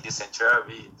listening this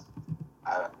interview,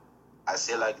 I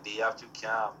say like they have to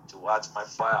come to watch my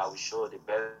fight. I will show the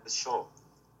best show.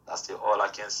 That's all I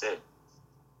can say.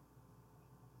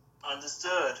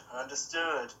 Understood.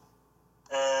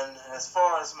 And as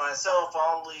far as myself,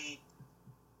 I only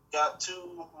got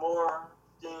two more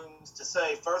things to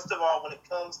say. First of all, when it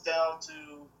comes down to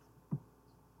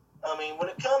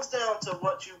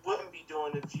what you wouldn't be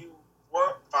doing if you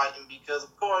weren't fighting, because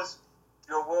of course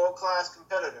you're a world-class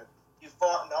competitor. You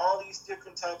fought in all these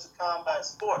different types of combat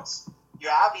sports.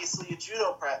 You're obviously a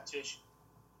judo practitioner.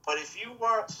 But if you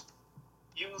weren't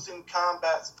using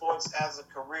combat sports as a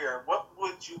career, what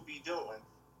would you be doing?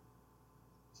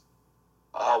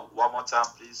 One more time,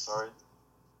 please. Sorry.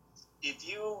 If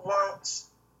you weren't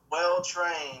well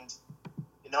trained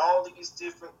in all these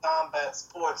different combat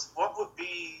sports, what would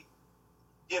be,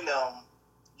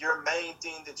 your main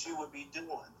thing that you would be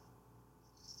doing?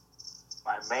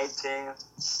 My main thing,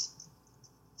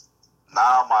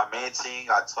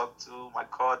 I talk to my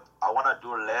coach. I want to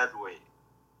do lead weight.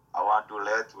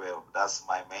 That's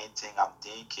my main thing. I'm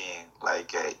thinking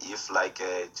like if like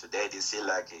today they say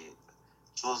like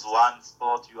choose one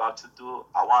sport you have to do.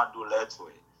 I want to do lead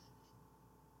weight.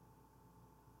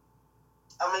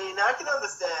 I can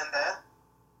understand that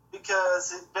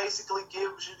because it basically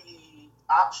gives you the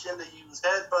option to use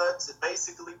headbutts. It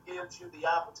basically gives you the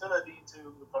opportunity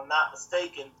to, if I'm not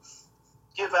mistaken,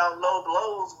 give out low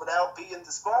blows without being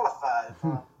disqualified.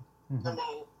 Mm-hmm.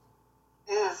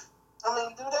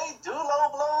 Do they do low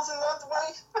blows in that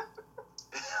way?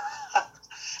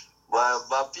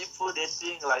 But people they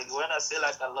think like when I say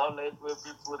like I love lightweight,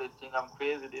 people they think I'm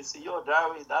crazy. They say, "Yo,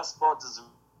 Darry, that sport is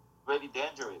really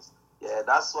dangerous." Yeah,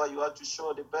 that's why you have to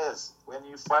show the best. When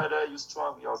you fighter, you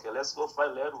strong. You're, okay, let's go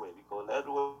fight leadweight because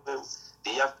leadweight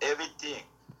they have everything.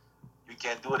 You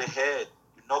can do the head.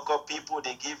 You knock out people.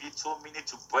 They give you 2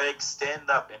 minutes to break, stand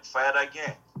up, and fight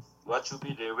again. You have to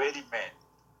be the ready man.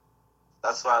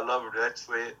 That's why I love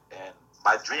leadweight, and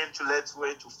my dream to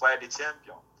leadweight to fight the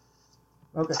champion.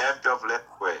 Okay. Champion of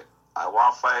leadweight. I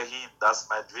want to fight him. That's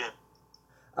my dream.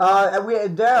 And we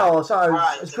Daryl, sorry,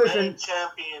 right, the Christian. main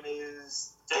champion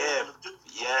is Dave.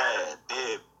 Yeah,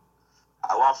 Dave.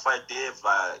 I want to fight Dave.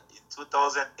 In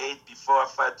 2008, before I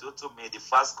fight Tutu-me, the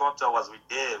first contract was with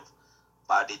Dave,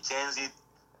 but they changed it.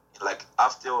 Like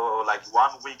after like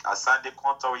 1 week, I signed the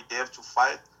contract with Dave to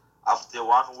fight. After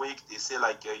 1 week, they say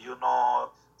like you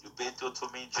beat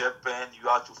Tutu-me in Japan, you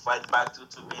have to fight back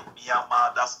Tutu-me in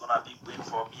Myanmar. That's gonna be great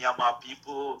for Myanmar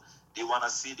people. They wanna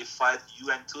see the fight you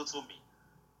and Tutu-me.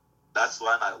 That's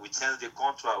why we changed the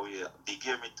contract. They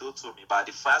gave me Tutu-me, but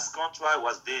the first contract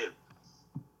was Dave,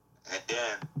 and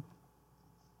then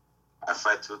I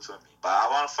fight Tutu-me. But I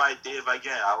want to fight Dave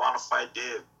again. I want to fight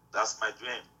Dave. That's my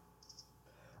dream.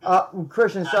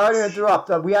 Christian, sorry to interrupt.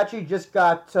 We actually just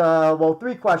got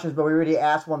 3 questions, but we already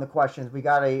asked one of the questions. We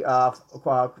got a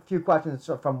few questions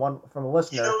from a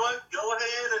listener. You know what? Go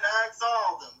ahead and ask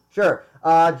all of them. Sure.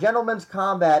 Gentleman's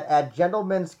Combat at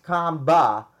Gentleman's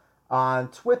Combat on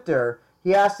Twitter.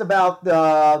 He asked about the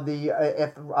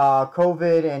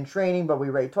COVID and training, but we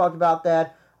already talked about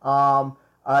that.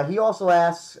 He also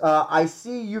asks, I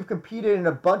see you've competed in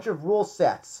a bunch of rule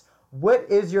sets. What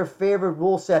is your favorite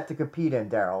rule set to compete in,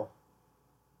 Daryl?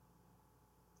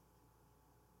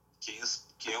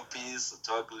 Can you please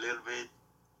talk a little bit?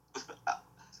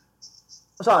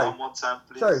 Sorry. One more time,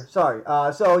 please. Sorry.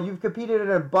 So you've competed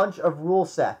in a bunch of rule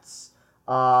sets.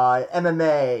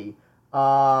 MMA,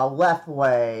 left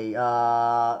way.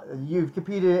 You've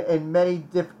competed in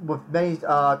with many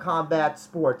combat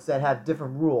sports that have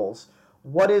different rules.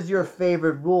 What is your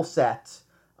favorite rule set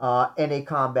in a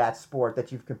combat sport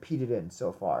that you've competed in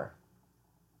so far?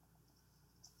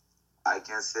 I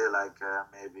can say like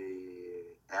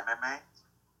maybe MMA.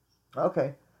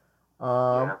 Okay.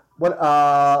 Yeah. What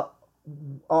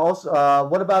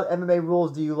about MMA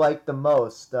rules do you like the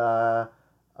most?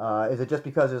 Is it just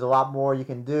because there's a lot more you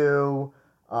can do?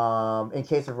 In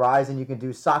case of Ryzen, you can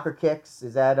do soccer kicks.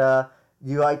 Is that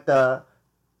do you like the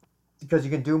because you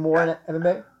can do more in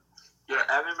MMA? Yeah,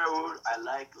 MMA rule I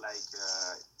like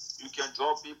you can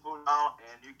draw people now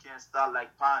and you can start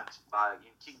like punch. But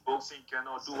in kickboxing, you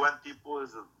cannot do when people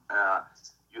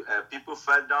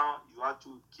fall down. You have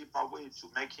to keep away to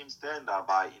make him stand up.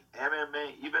 But in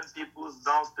MMA, even people's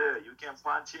downstairs, you can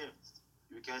punch him.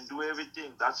 You can do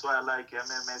everything. That's why I like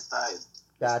MMA style.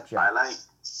 Gotcha. I like,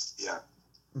 yeah.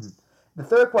 Mm-hmm. The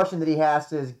third question that he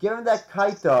has is: given that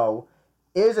Kaito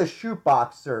is a shoot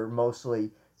boxer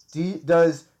mostly, do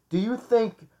you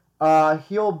think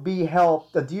he'll be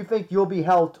helped? Do you think you'll be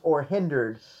helped or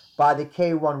hindered by the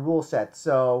K1 rule set?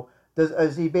 So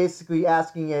is he basically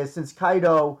asking is since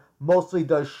Kaito mostly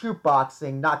does shoot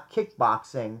boxing, not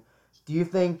kickboxing, do you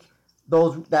think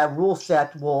that rule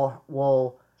set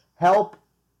will help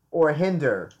or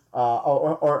hinder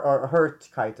or hurt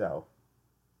Kaito?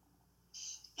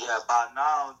 Yeah, but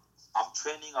now I'm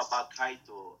training about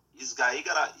Kaito. He got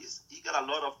a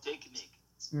lot of technique.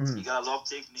 Mm-hmm. He got a lot of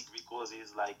technique because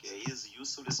he's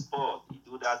used to the sport. He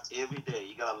do that every day.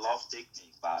 He got a lot of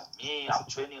technique. But me, I'm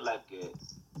training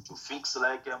to fix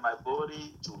my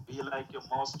body, to be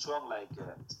more strong.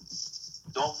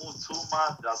 Don't move too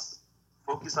much. Just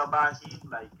focus about him.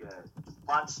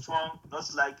 Punch strong, not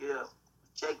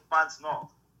check punch. No,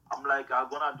 I'm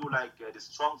gonna do the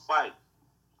strong fight.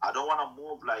 I don't wanna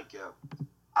move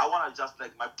I wanna just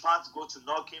my punch go to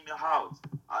knock him out.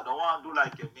 I don't want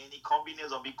to do many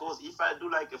combinations because if I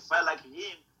do a fight like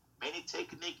him, many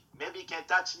technique, maybe he can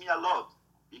touch me a lot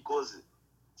because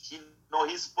he know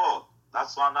his sport.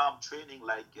 That's why now I'm training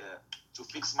to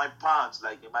fix my punch.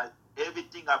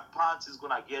 Everything I punch is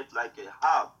gonna get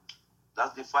hard.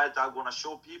 That's the fight I'm gonna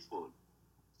show people.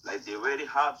 The very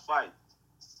hard fight.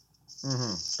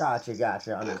 Mm-hmm.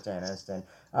 Gotcha. Understand.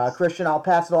 Christian, I'll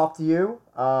pass it off to you.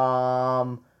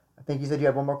 I think you said you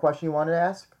had one more question you wanted to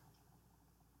ask.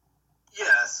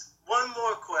 Yes, one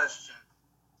more question.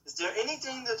 Is there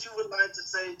anything that you would like to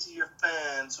say to your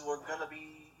fans who are going to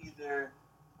be either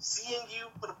seeing you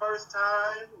for the first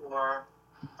time or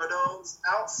for those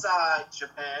outside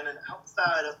Japan and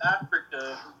outside of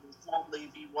Africa who will probably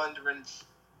be wondering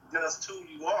just who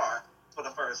you are for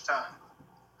the first time?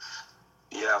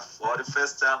 Yeah, for the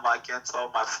first time, I can tell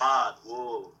my fans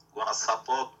who gonna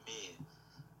support me.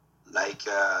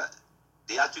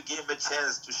 They have to give me a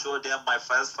chance to show them my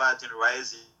first fight in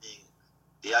Rising.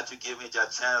 They have to give me their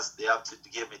chance. They have to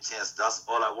give me a chance. That's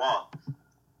all I want.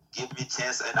 Give me a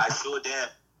chance and I show them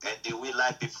and they will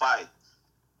like the fight.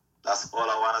 That's all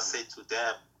I want to say to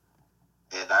them.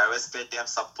 And I respect them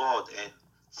support. And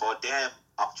for them,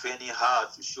 I'm training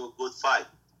hard to show good fight.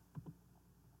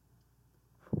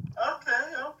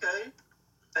 Okay.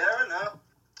 Fair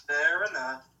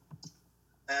enough.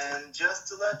 And just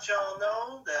to let y'all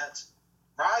know that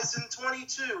Ryzen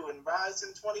 22 and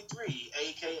Ryzen 23,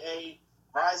 aka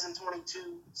Ryzen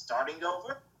 22 starting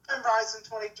over and Ryzen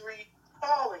 23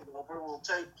 falling over, will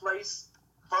take place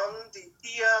from the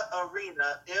Kia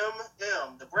Arena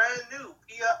MM, the brand new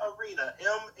Kia Arena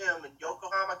MM in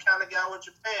Yokohama, Kanagawa,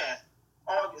 Japan,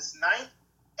 August 9th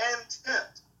and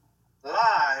 10th,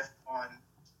 live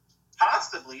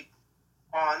possibly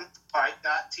on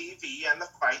Fight.tv and the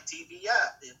Fight TV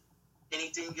app. If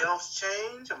anything else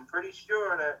change, I'm pretty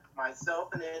sure that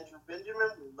myself and Andrew Benjamin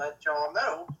will let y'all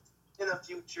know in a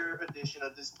future edition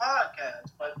of this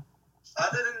podcast. But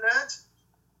other than that,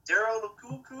 Daryl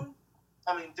Lokuku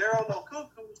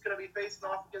is going to be facing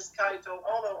off against Kaito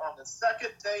Ono on the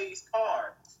second day's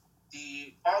card,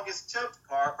 the August 10th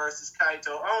card versus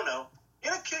Kaito Ono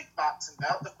in a kickboxing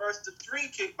bout, the first of 3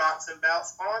 kickboxing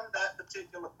bouts on that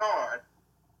particular card.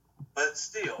 But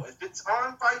still, if it's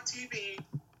on Fight TV,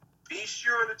 be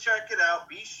sure to check it out.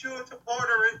 Be sure to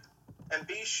order it And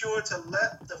be sure to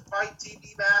let the Fight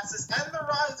TV masses and the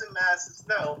Rising masses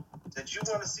know that you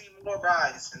want to see more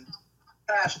Rising.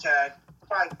 Hashtag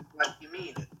fight like you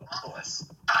mean it, of course.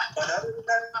 But other than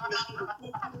that, Mr.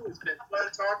 Cuckoo, it's been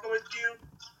fun talking with you.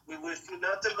 We wish you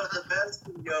nothing but the best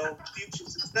in your future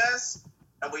success.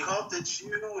 And we hope that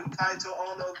you and Kaito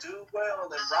Ono do well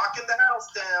and rocking the house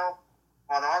down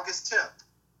on August 10th.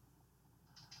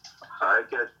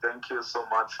 Okay, thank you so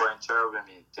much for interviewing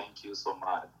me. Thank you so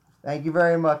much. Thank you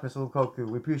very much, Mr. Lukoku.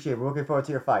 We appreciate it. We're looking forward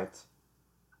to your fight.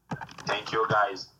 Thank you, guys.